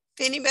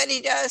 If anybody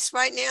does,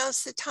 right now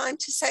is the time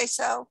to say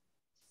so.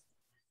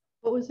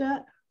 What was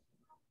that?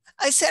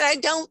 I said, I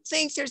don't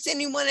think there's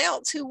anyone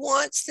else who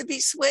wants to be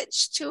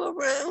switched to a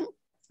room.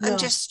 No. I'm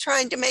just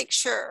trying to make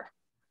sure.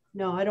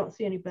 No, I don't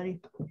see anybody.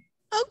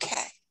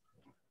 Okay.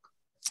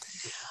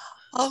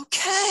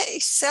 Okay,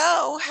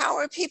 so how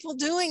are people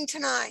doing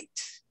tonight?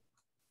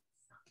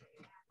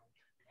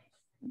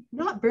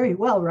 not very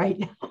well right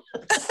now.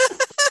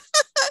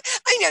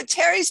 I know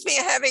Terry's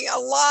been having a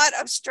lot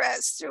of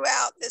stress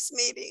throughout this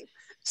meeting.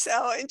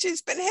 So, and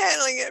she's been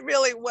handling it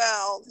really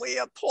well. We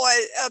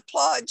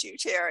applaud you,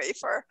 Terry,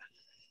 for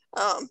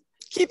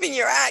keeping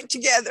your act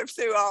together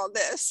through all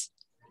this.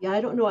 Yeah,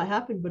 I don't know what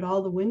happened, but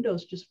all the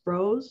windows just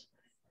froze.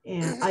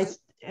 And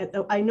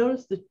I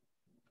noticed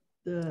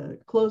the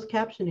closed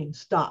captioning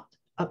stopped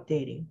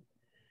updating.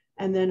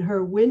 And then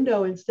her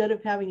window, instead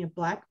of having a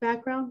black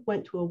background,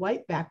 went to a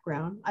white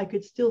background. I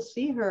could still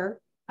see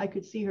her. I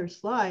could see her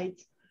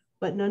slides,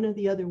 but none of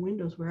the other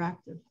windows were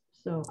active.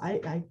 So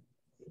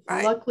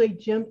luckily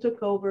Jim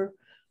took over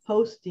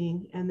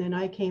hosting, and then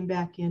I came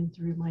back in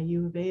through my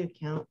U of A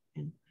account,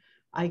 and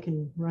I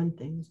can run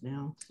things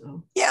now.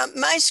 So yeah,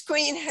 my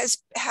screen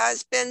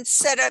has been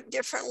set up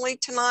differently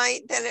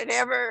tonight than it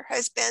ever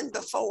has been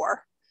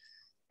before.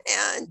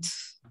 And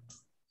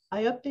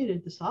I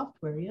updated the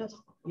software,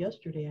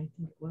 yesterday, I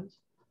think it was.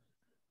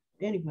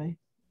 Anyway.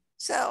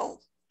 So,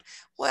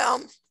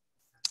 well,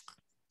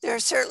 there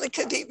certainly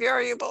could be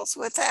variables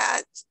with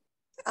that.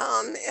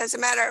 As a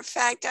matter of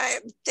fact, I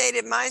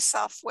updated my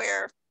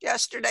software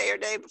yesterday or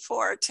day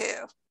before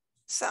too.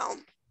 So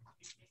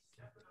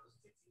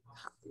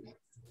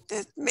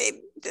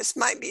this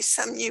might be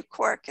some new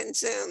quirk in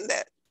Zoom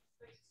that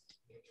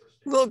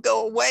will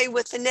go away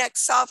with the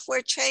next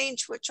software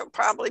change, which will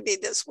probably be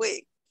this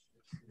week.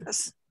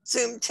 Because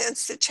Zoom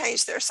tends to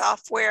change their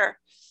software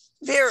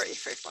very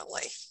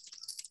frequently.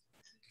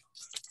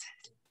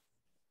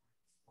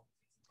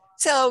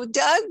 So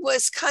Doug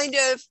was kind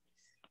of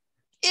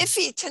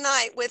iffy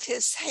tonight with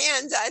his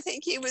hands. I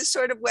think he was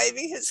sort of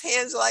waving his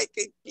hands like,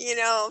 you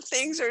know,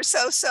 things are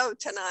so-so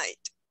tonight.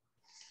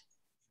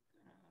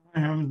 I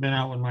haven't been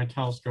out with my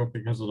telescope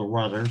because of the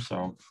weather,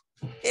 so.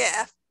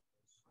 Yeah.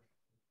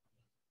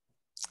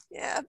 Yeah,